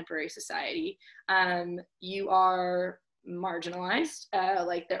in contemporary society. You are marginalized.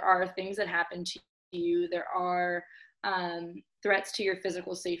 Like there are things that happen to you. There are threats to your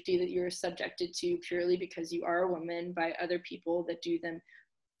physical safety that you're subjected to purely because you are a woman by other people that do them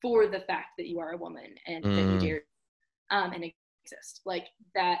for the fact that you are a woman and that you dare and exist. Like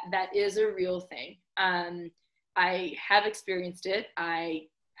that is a real thing. I have experienced it. I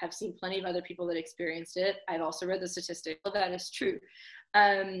have seen plenty of other people that experienced it. I've also read the statistic that is true.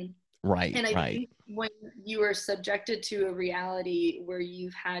 Right. And I think when you are subjected to a reality where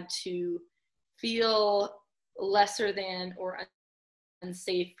you've had to feel lesser than or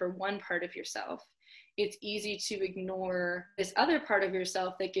unsafe for one part of yourself, it's easy to ignore this other part of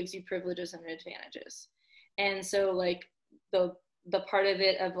yourself that gives you privileges and advantages. And so like the part of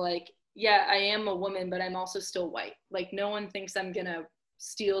it of like, yeah, I am a woman, but I'm also still white. Like no one thinks I'm gonna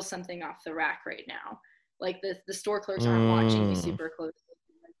steal something off the rack right now. Like the store clerks aren't watching me super closely.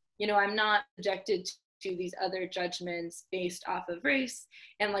 You know, I'm not subjected to these other judgments based off of race.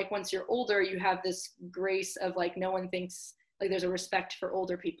 And like once you're older, you have this grace of like no one thinks, like there's a respect for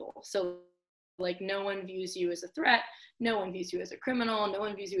older people. So like no one views you as a threat, no one views you as a criminal, no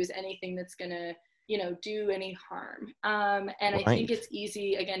one views you as anything that's gonna, you know, do any harm. And I think it's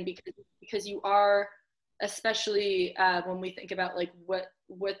easy again because you are, especially when we think about like what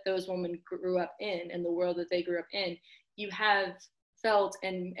those women grew up in and the world that they grew up in, you have felt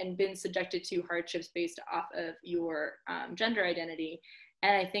and been subjected to hardships based off of your gender identity.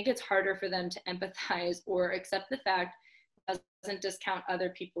 And I think it's harder for them to empathize or accept the fact that it doesn't discount other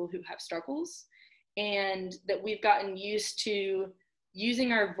people who have struggles, and that we've gotten used to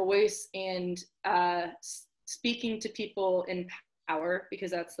using our voice and speaking to people in power, because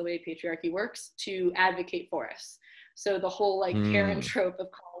that's the way patriarchy works, to advocate for us. So the whole like Karen trope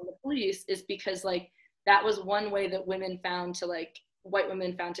of calling the police is because like that was one way that women found to like white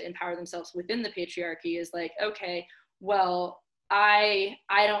women found to empower themselves within the patriarchy, is like, okay, well, I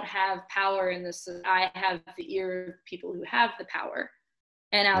don't have power in this. I have the ear of people who have the power.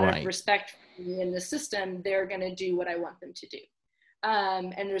 And out of respect for me in the system, they're going to do what I want them to do.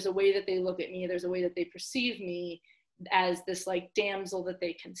 And there's a way that they look at me. There's a way that they perceive me as this like damsel that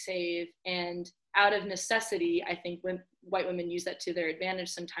they can save. And out of necessity, I think white women use that to their advantage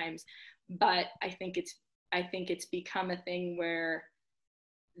sometimes. But I think it's become a thing where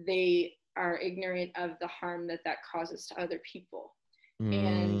they are ignorant of the harm that causes to other people,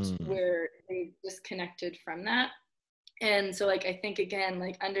 and where they disconnected from that. And so like I think again,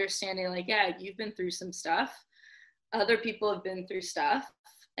 like understanding like, yeah, you've been through some stuff, other people have been through stuff,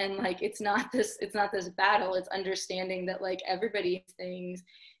 and like it's not this battle. It's understanding that like everybody has things,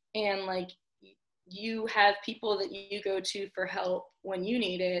 and like you have people that you go to for help when you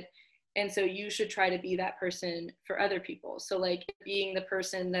need it. And so you should try to be that person for other people. So like being the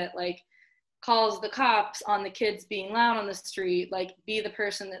person that like calls the cops on the kids being loud on the street, like be the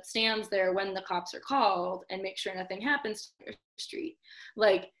person that stands there when the cops are called and make sure nothing happens to your street.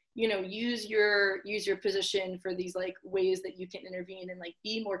 Like, you know, use your position for these like ways that you can intervene and like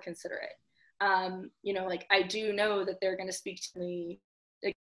be more considerate. You know, like I do know that they're going to speak to me,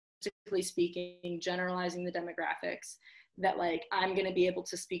 statistically speaking, generalizing the demographics, that like I'm going to be able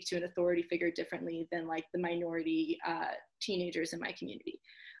to speak to an authority figure differently than like the minority teenagers in my community.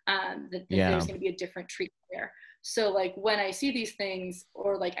 That there's going to be a different treatment there. So like when I see these things,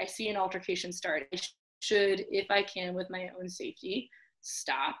 or like I see an altercation start, I should, if I can, with my own safety,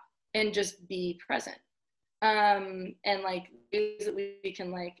 stop and just be present. And like ways that we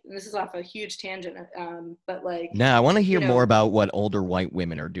can like, and this is off a huge tangent, but like, I want to hear more about what older white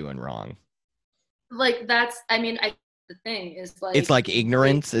women are doing wrong. Like that's, I mean, the thing is like, it's like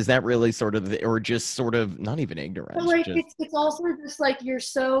ignorance. Is that really sort of or just sort of not even ignorance? Like it's also just like they're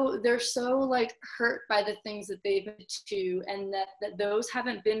so like hurt by the things that they've been to, and that those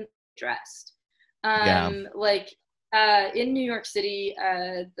haven't been addressed. Like in New York City,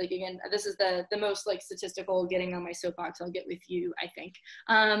 like again, this is the most like statistical getting on my soapbox I'll get with you, I think.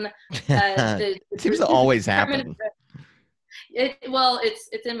 It seems to always happen.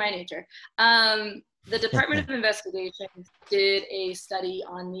 It's in my nature. The Department of Investigations did a study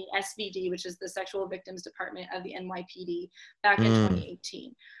on the SVD, which is the Sexual Victims Department of the NYPD, back in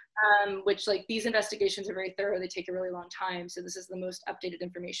 2018. Which like these investigations are very thorough. They take a really long time. So this is the most updated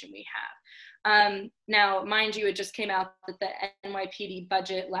information we have. Now, mind you, it just came out that the NYPD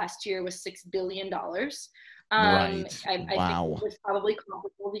budget last year was $6 billion. I think it was probably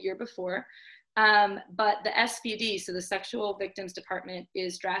comparable the year before. But the SVD, so the Sexual Victims Department,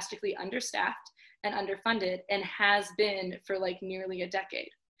 is drastically understaffed and underfunded, and has been for like nearly a decade.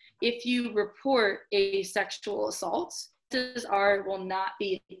 If you report a sexual assault, will not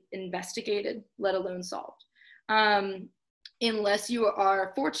be investigated, let alone solved. unless you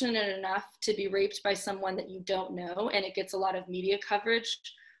are fortunate enough to be raped by someone that you don't know and it gets a lot of media coverage,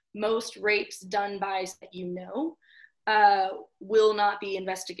 most rapes done by that you know will not be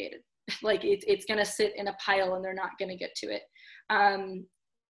investigated. Like it's going to sit in a pile and they're not going to get to it.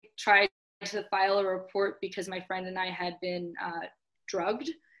 Tried to file a report because my friend and I had been drugged,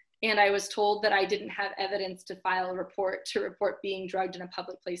 and I was told that I didn't have evidence to file a report to report being drugged in a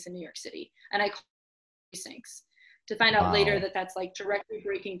public place in New York City. And I called precincts to find out later that that's like directly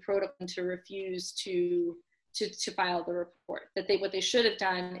breaking protocol to refuse to file the report. That what they should have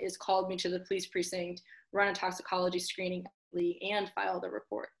done is called me to the police precinct, run a toxicology screening, and file the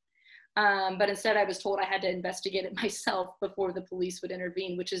report. But instead I was told I had to investigate it myself before the police would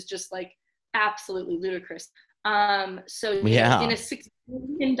intervene, which is just like absolutely ludicrous. So in a 6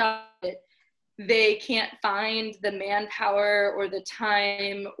 million docket, they can't find the manpower or the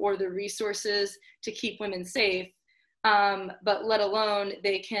time or the resources to keep women safe. But let alone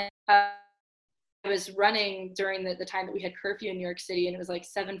they can. I was running during the time that we had curfew in New York City, and it was like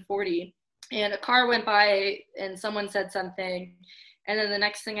 7:40, and a car went by and someone said something. And then the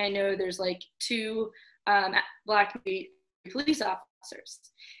next thing I know, there's like two black police officers,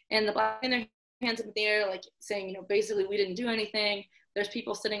 and the black in their hands up in the air, like saying, basically we didn't do anything. There's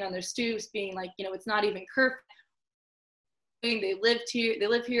people sitting on their stoops being like, it's not even curfew. They live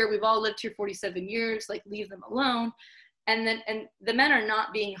here. We've all lived here 47 years. Like, leave them alone. And the men are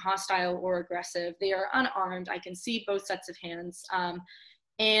not being hostile or aggressive. They are unarmed. I can see both sets of hands.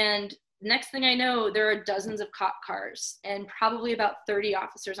 And next thing I know, there are dozens of cop cars and probably about 30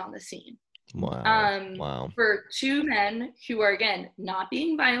 officers on the scene. Wow. For two men who are, again, not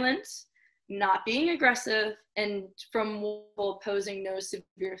being violent, not being aggressive, and from posing no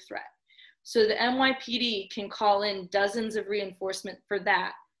severe threat. So the NYPD can call in dozens of reinforcement for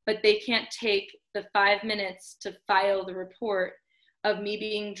that, but they can't take the 5 minutes to file the report of me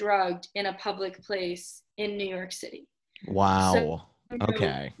being drugged in a public place in New York City. Wow. So,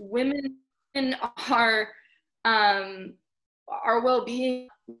 okay. Women are our well-being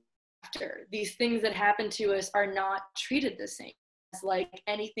after these things that happen to us are not treated the same as like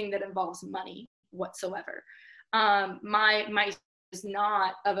anything that involves money whatsoever. My is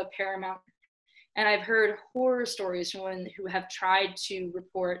not of a paramount. And I've heard horror stories from women who have tried to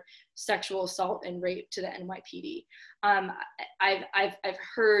report sexual assault and rape to the NYPD. I've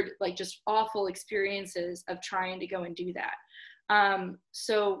heard like just awful experiences of trying to go and do that.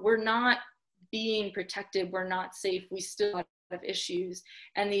 So we're not being protected. We're not safe. We still have a lot of issues.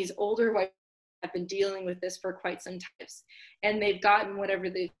 And these older white have been dealing with this for quite some time. And they've gotten whatever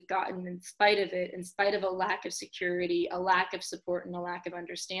they've gotten in spite of it, in spite of a lack of security, a lack of support, and a lack of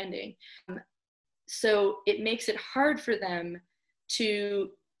understanding. So it makes it hard for them to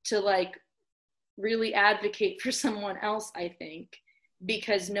like really advocate for someone else, I think,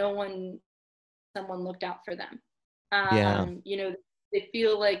 because someone looked out for them. They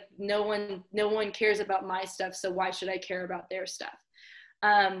feel like no one cares about my stuff, so why should I care about their stuff?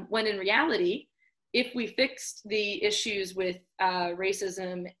 When in reality, if we fixed the issues with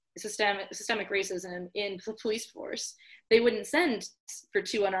racism, systemic racism in the police force, they wouldn't send for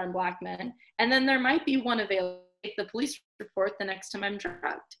two unarmed black men, and then there might be one available to take the police report the next time I'm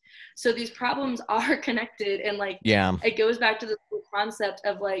drugged. So these problems are connected, and like it goes back to the concept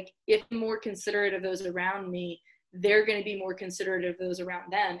of like, if I'm more considerate of those around me, they're going to be more considerate of those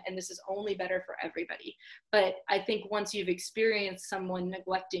around them, and this is only better for everybody. But I think once you've experienced someone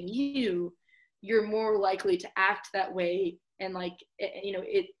neglecting you, you're more likely to act that way. And like,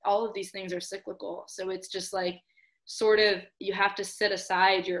 all of these things are cyclical. So it's just like, sort of, you have to set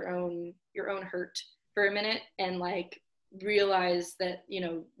aside your own hurt for a minute and like realize that,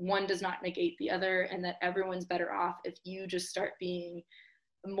 one does not negate the other, and that everyone's better off if you just start being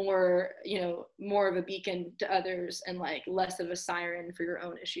more of a beacon to others and like less of a siren for your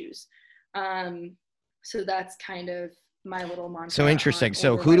own issues. So that's kind of my little mantra. So interesting.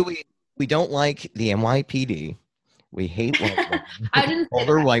 So who do we don't like the NYPD. We hate white women. I didn't say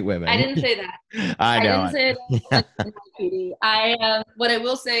older that. white women. I didn't say that. I know. I didn't say that. NYPD. What I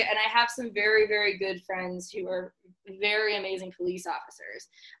will say, and I have some very, very good friends who are very amazing police officers.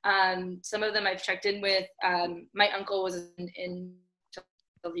 Some of them I've checked in with. My uncle was in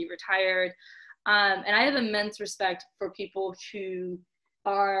until he retired. And I have immense respect for people who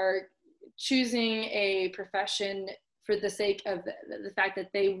are choosing a profession for the sake of the fact that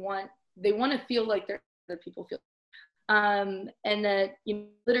they want to feel like other people feel. And that you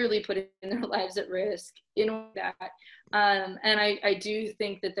literally putting their lives at risk in that. And I do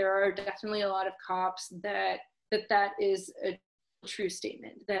think that there are definitely a lot of cops that is true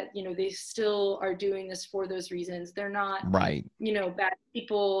statement that, you know, they still are doing this for those reasons. They're not, Right. you know, bad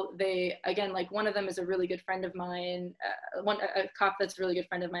people. They, again, like one of them is a really good friend of mine, a cop that's a really good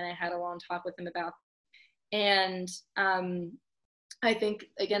friend of mine. I had a long talk with him about, and I think,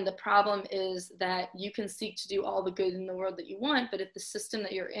 again, the problem is that you can seek to do all the good in the world that you want, but if the system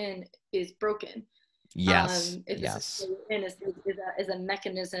that you're in is broken, Yes. if the Yes. system that you're in is a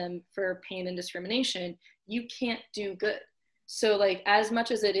mechanism for pain and discrimination, you can't do good. So, like, as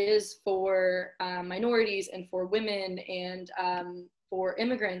much as it is for minorities and for women and for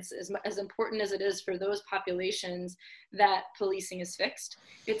immigrants, as important as it is for those populations that policing is fixed,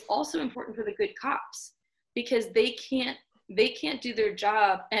 it's also important for the good cops, because they can't do their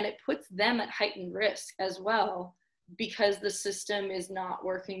job, and it puts them at heightened risk as well, because the system is not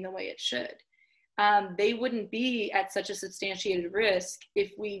working the way it should. They wouldn't be at such a substantiated risk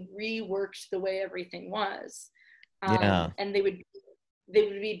if we reworked the way everything was. Yeah. And they would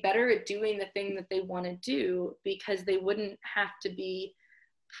be better at doing the thing that they want to do, because they wouldn't have to be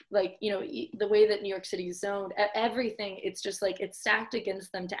like, you know, the way that New York City is zoned, everything, it's just like it's stacked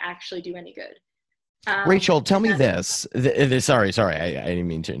against them to actually do any good. Rachel, tell me this. Sorry, I didn't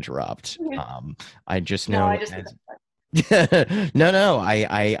mean to interrupt. I just No, know I just as no,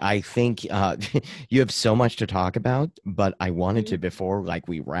 I think you have so much to talk about, but I wanted to, before like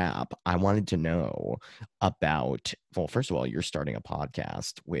we wrap, I wanted to know about, well, first of all, you're starting a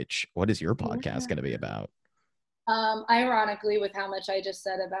podcast, what is your podcast going to be about? Ironically, with how much I just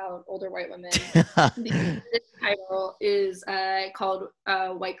said about older white women, the title is called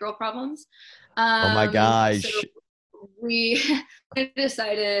White Girl Problems. Oh my So gosh. we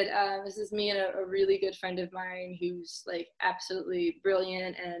decided, this is me and a really good friend of mine who's like absolutely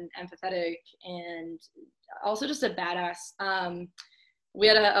brilliant and empathetic and also just a badass. We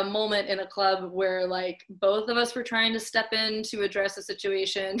had a moment in a club where like both of us were trying to step in to address a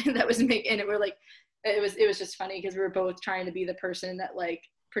situation that was making, and it were like, it was just funny because we were both trying to be the person that like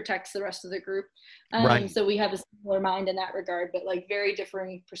protects the rest of the group. Right. So we have a similar mind in that regard, but like very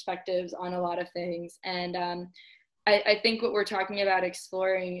differing perspectives on a lot of things. And I think what we're talking about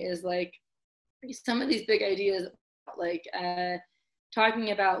exploring is like some of these big ideas, like talking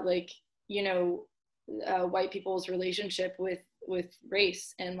about like, you know, white people's relationship with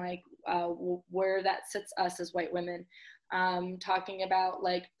race and like where that sits us as white women. Talking about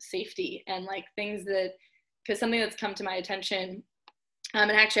like safety and like things that, because something that's come to my attention,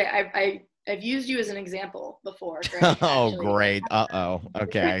 and actually I've used you as an example before, Greg, Oh, actually. great. Uh-oh.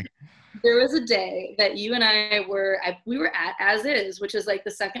 Okay. There was a day that you and I we were at As Is, which is like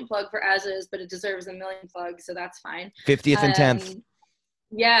the second plug for As Is, but it deserves a million plugs, so that's fine. 50th and 10th.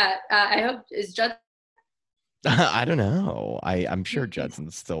 Yeah, I hope, is Judd? I don't know. I'm sure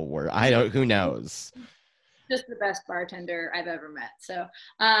Judson's still who knows? Just the best bartender I've ever met. So,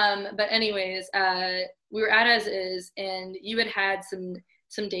 but anyways, we were at As Is, and you had some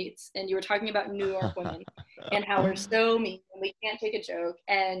dates, and you were talking about New York women and how we're so mean and we can't take a joke,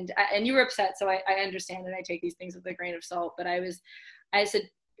 and you were upset. So I understand, and I take these things with a grain of salt. But I said,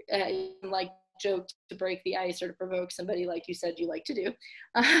 like, joke to break the ice or to provoke somebody, like you said you like to do.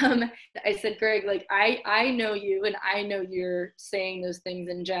 I said, Greg, like I know you, and I know you're saying those things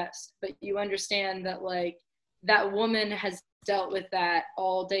in jest, but you understand that like that woman has dealt with that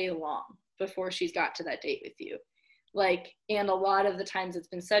all day long before she's got to that date with you. Like, and a lot of the times it's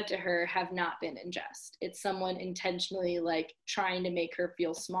been said to her have not been in jest. It's someone intentionally like trying to make her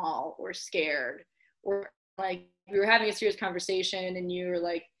feel small or scared, or like we were having a serious conversation and you were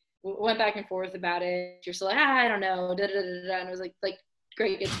like, we went back and forth about it. You're still like, I don't know, da, da, da, da. And it was like,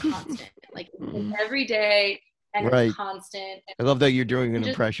 Greg, it's constant. Like it's every day, and Right. it's constant. I love that you're doing an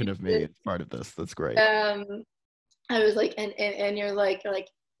just, impression of me as part of this. That's great. I was like, and you're like, no,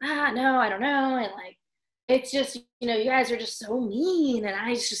 I don't know. And like, it's just, you know, you guys are just so mean. And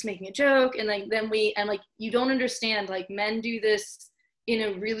I was just making a joke. And like, and like, you don't understand, like men do this in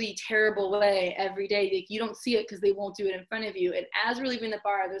a really terrible way every day. Like you don't see it because they won't do it in front of you. And as we're leaving the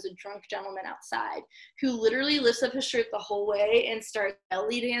bar, there's a drunk gentleman outside who literally lifts up his shirt the whole way and starts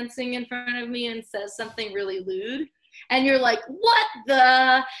belly dancing in front of me and says something really lewd. And you're like, what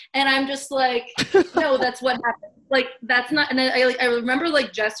the? And I'm just like, no, that's what happened. Like, that's not, and I remember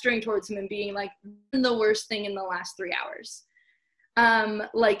like gesturing towards him and being like, the worst thing in the last 3 hours.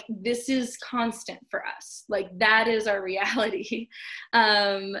 Like, this is constant for us. Like, that is our reality.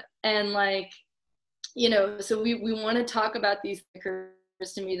 And like, you know, so we want to talk about these occurs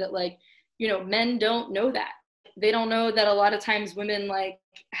to me that like, you know, men don't know that. They don't know that a lot of times women like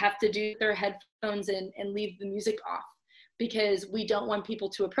have to do their headphones and leave the music off because we don't want people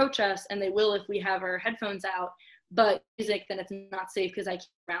to approach us, and they will if we have our headphones out. but music, then it's not safe because I keep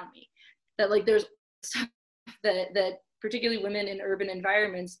around me. That like there's stuff that particularly women in urban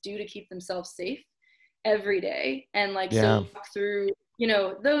environments do to keep themselves safe every day. And like, Yeah. so through, you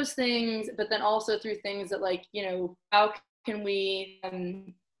know, those things, but then also through things that like, you know, how can we,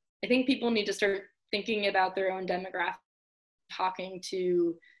 I think people need to start thinking about their own demographic, talking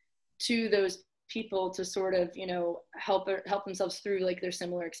to those people to sort of, you know, help themselves through like their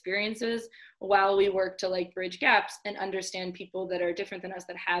similar experiences, while we work to like bridge gaps and understand people that are different than us,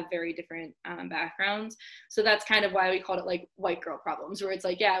 that have very different backgrounds. So that's kind of why we called it like white girl problems, where it's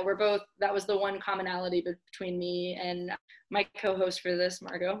like, yeah, we're both, that was the one commonality between me and my co-host for this,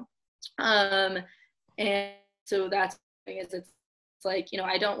 Margot. And so that's the thing, is it's like, you know,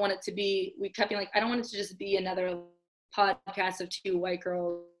 I don't want it to be, we kept being like, I don't want it to just be another podcast of two white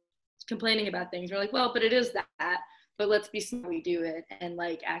girls complaining about things. We're like, well, but it is that, but let's be smart we do it, and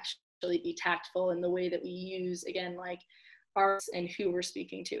like actually be tactful in the way that we use, again, like arts and who we're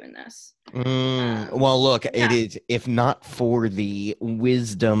speaking to in this. Well, look, Yeah. it is, if not for the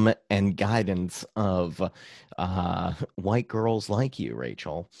wisdom and guidance of white girls like you,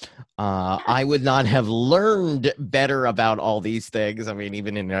 Rachel, I would not have learned better about all these things. I mean,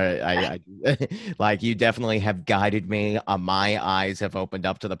 even in, like, you definitely have guided me. My eyes have opened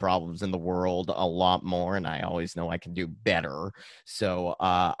up to the problems in the world a lot more, and I always know I can do better. So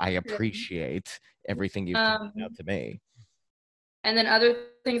I appreciate everything you've pointed out to me. And then other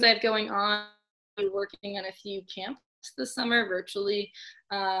things I have going on, working on a few camps this summer virtually.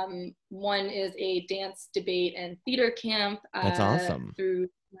 One is a dance, debate, and theater camp That's awesome. through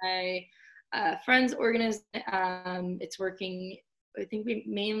my friends' organization. It's working, I think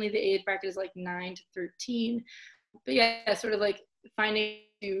mainly the age bracket is like 9 to 13. But yeah, sort of like finding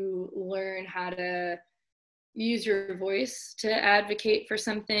to learn how to use your voice to advocate for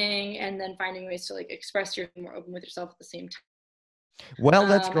something, and then finding ways to like express yourself more open with yourself at the same time. Well,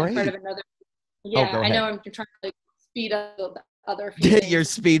 that's I'm part of great. another. Oh, Yeah, go I know ahead. I'm trying to like speed up the other few Your things.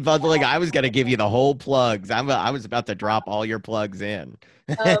 speed bundling. I was going to give you the whole plugs. I was about to drop all your plugs in.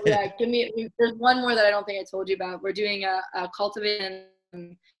 Oh yeah, give me. There's one more that I don't think I told you about. We're doing a cultivation,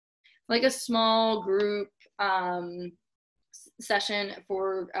 like a small group session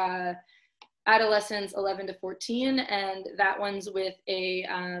for adolescents 11 to 14, and that one's with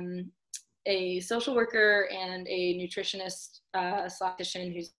a social worker and a nutritionist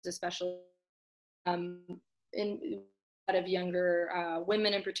dietitian who's a special in a lot of younger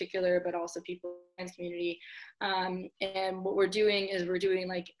women in particular, but also people in the community. And what we're doing is we're doing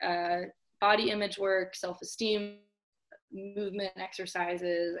like body image work, self-esteem, movement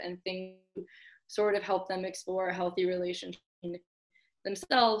exercises, and things to sort of help them explore a healthy relationship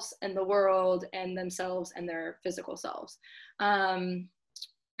themselves and the world, and themselves and their physical selves.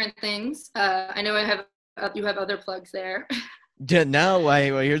 Different things. I know you have other plugs there. No,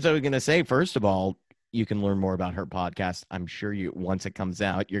 here's what I was going to say. First of all, you can learn more about her podcast. I'm sure you, once it comes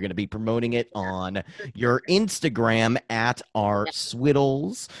out, you're going to be promoting it on your Instagram at our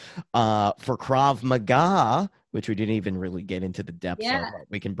Swiddles for Krav Maga, which we didn't even really get into the depths of. Yeah.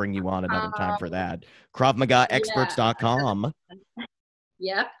 We can bring you on another time for Um, that. KravMagaExperts.com.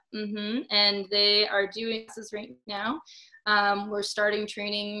 Yep. And they are doing this right now. We're starting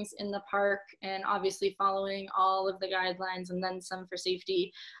trainings in the park, and obviously following all of the guidelines, and then some for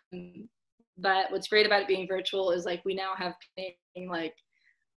safety. But what's great about it being virtual is like we now have like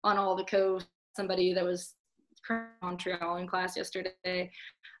on all the coast, somebody that was in Montreal in class yesterday.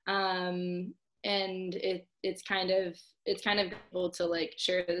 And it's kind of able to like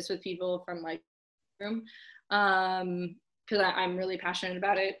share this with people from like room. Because I'm really passionate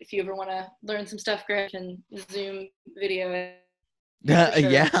about it. If you ever want to learn some stuff, Greg, can Zoom video it. Sure.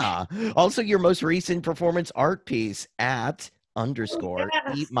 Yeah. Also, your most recent performance art piece at _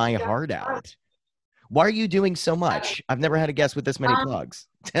 Yes. Eat My Heart Out. Why are you doing so much? I've never had a guest with this many plugs.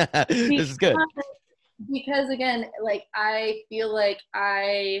 This is good. Because again, like I feel like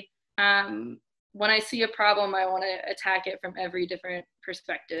when I see a problem, I want to attack it from every different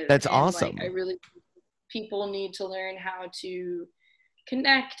perspective. That's and awesome. Like I really, people need to learn how to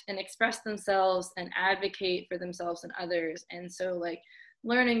connect and express themselves and advocate for themselves and others. And so like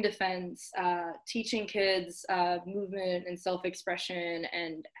learning defense, teaching kids movement and self-expression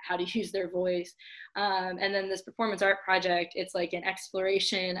and how to use their voice. And then this performance art project, it's like an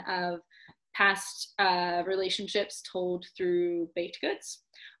exploration of past relationships told through baked goods.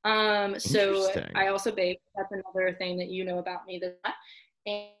 So I also bake. That's another thing that you know about me.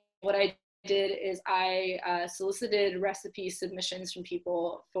 And what I did is I solicited recipe submissions from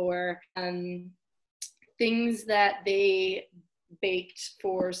people for things that they baked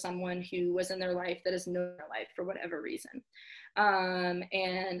for someone who was in their life that is no their life for whatever reason.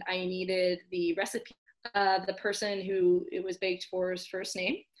 And I needed the recipe. The person who it was baked for's first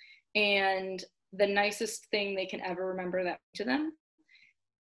name, and the nicest thing they can ever remember that to them.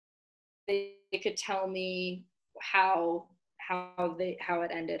 They could tell me how it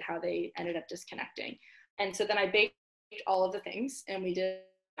ended, how they ended up disconnecting. And so then I baked all of the things, and we did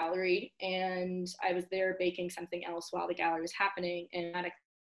a gallery, and I was there baking something else while the gallery was happening, and at a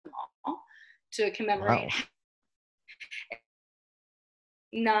mall to commemorate. Wow.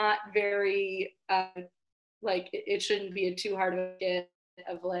 Not very like it shouldn't be a too hard of a get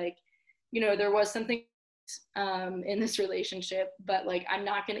of like, you know, there was something in this relationship, but like I'm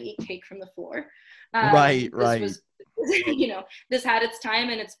not going to eat cake from the floor. Right. This was, you know, this had its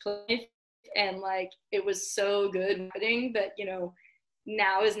time and its place, and like it was so good that, you know,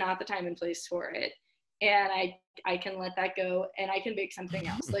 now is not the time and place for it. And I can let that go, and I can bake something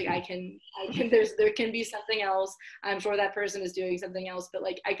else. Like I can there can be something else. I'm sure that person is doing something else, but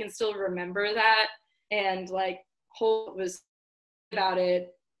like I can still remember that and like hold was about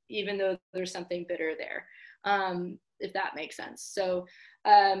it, even though there's something bitter there, if that makes sense. So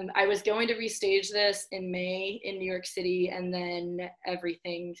I was going to restage this in May in New York City, and then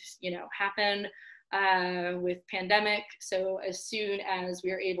everything, you know, happened with pandemic. So as soon as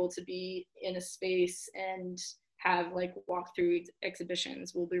we are able to be in a space and have like walkthrough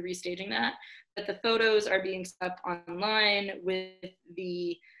exhibitions, we'll be restaging that. But the photos are being set up online with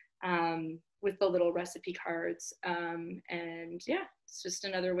the little recipe cards. And yeah, it's just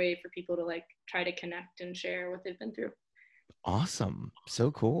another way for people to like try to connect and share what they've been through. Awesome.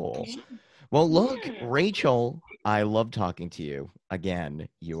 So cool. Well, look, Rachel, I love talking to you. Again,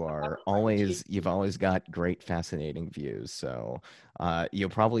 you've always got great, fascinating views. So you'll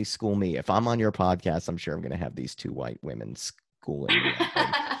probably school me. If I'm on your podcast, I'm sure I'm going to have these two white women schooling me.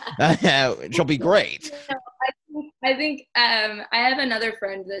 She'll be great. I think I have another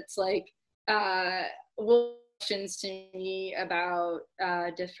friend that's like, questions to me about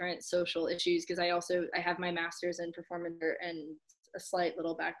different social issues, because I have my master's in performance and a slight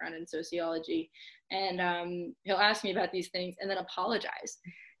little background in sociology, and he'll ask me about these things and then apologize,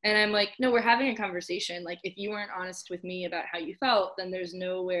 and I'm like, no, we're having a conversation. Like if you weren't honest with me about how you felt, then there's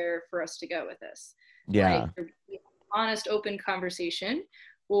nowhere for us to go with this. Yeah. Like honest, open conversation,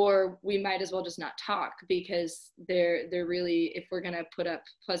 or we might as well just not talk, because they're really, if we're going to put up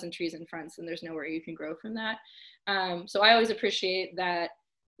pleasantries in front, then there's nowhere you can grow from that. So I always appreciate that,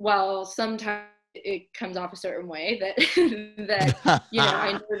 while sometimes it comes off a certain way, that that you know,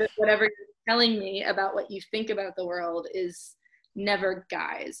 I know that whatever you're telling me about what you think about the world is never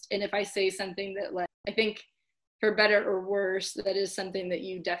guised. And if I say something that, like, I think for better or worse, that is something that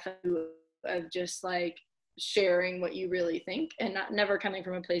you definitely of just like sharing what you really think, and never coming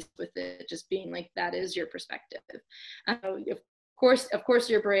from a place with it just being like that is your perspective. Of course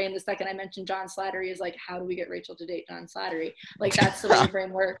your brain, the second I mentioned John Slattery, is like, how do we get Rachel to date John Slattery? Like that's the way your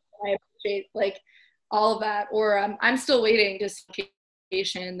brain works. I appreciate like all of that. Or I'm still waiting to see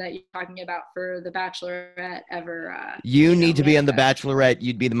that you're talking about for the Bachelorette ever. You need to be on the Bachelorette.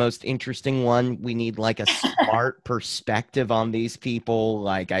 You'd be the most interesting one. We need like a smart perspective on these people.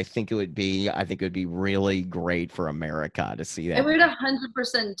 Like I think it would be really great for America to see that. I would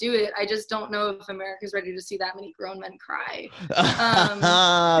 100% do it. I just don't know if America's ready to see that many grown men cry.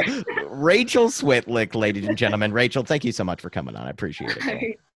 Rachel Switlick, ladies and gentlemen. Rachel, thank you so much for coming on. I appreciate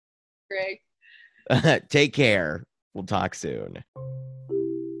it. Great. Take care. We'll talk soon.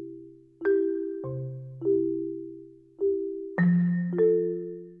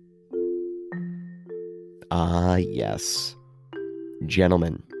 Yes.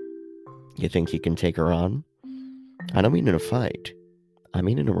 Gentlemen, you think you can take her on? I don't mean in a fight. I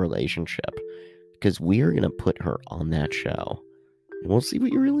mean in a relationship. Because we are going to put her on that show. And we'll see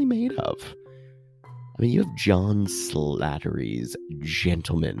what you're really made of. I mean, you have John Slattery's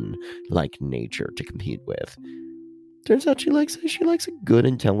gentleman-like nature to compete with. Turns out she likes a good,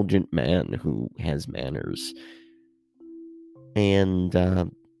 intelligent man who has manners. And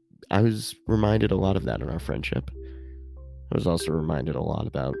I was reminded a lot of that in our friendship. I was also reminded a lot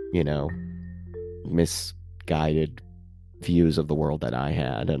about, you know, misguided views of the world that I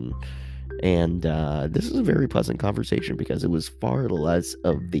had. And this is a very pleasant conversation, because it was far less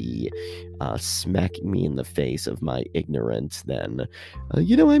of the smacking me in the face of my ignorance than,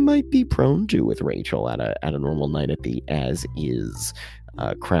 you know, I might be prone to with Rachel at a normal night at the As Is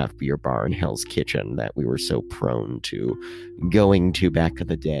craft beer bar in Hell's Kitchen that we were so prone to going to back in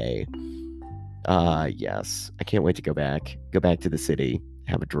the day. Yes, I can't wait to go back to the city,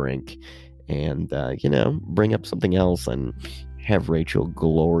 have a drink, and, you know, bring up something else and have Rachel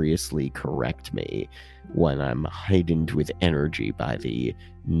gloriously correct me when I'm heightened with energy by the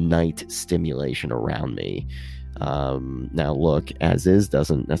night stimulation around me. Now look, as is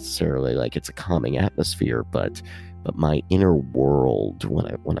doesn't necessarily like it's a calming atmosphere, but my inner world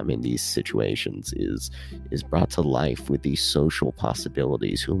when I'm in these situations is brought to life with these social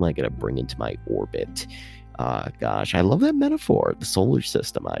possibilities. Who am I going to bring into my orbit? Gosh, I love that metaphor, the solar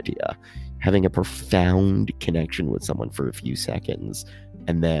system idea. Having a profound connection with someone for a few seconds,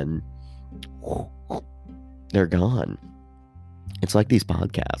 and then they're gone. It's like these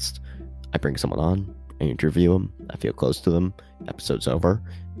podcasts. I bring someone on, I interview them, I feel close to them, episode's over,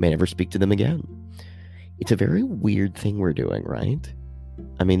 may never speak to them again. It's a very weird thing we're doing, right?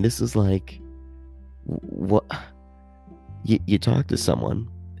 I mean, this is like, what? You talk to someone,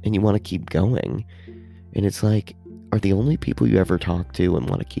 and you want to keep going, and it's like, are the only people you ever talk to and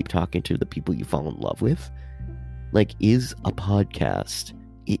want to keep talking to the people you fall in love with? Like, is a podcast,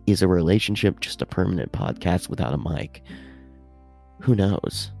 is a relationship just a permanent podcast without a mic? Who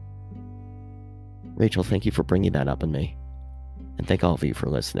knows? Rachel, thank you for bringing that up in me. And thank all of you for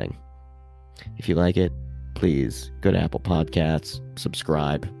listening. If you like it, please go to Apple Podcasts,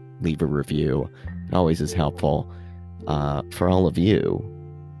 subscribe, leave a review. It always is helpful. For all of you,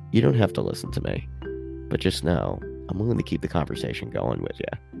 you don't have to listen to me. But just know, I'm willing to keep the conversation going with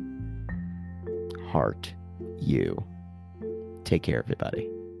you. Heart, you. Take care, everybody.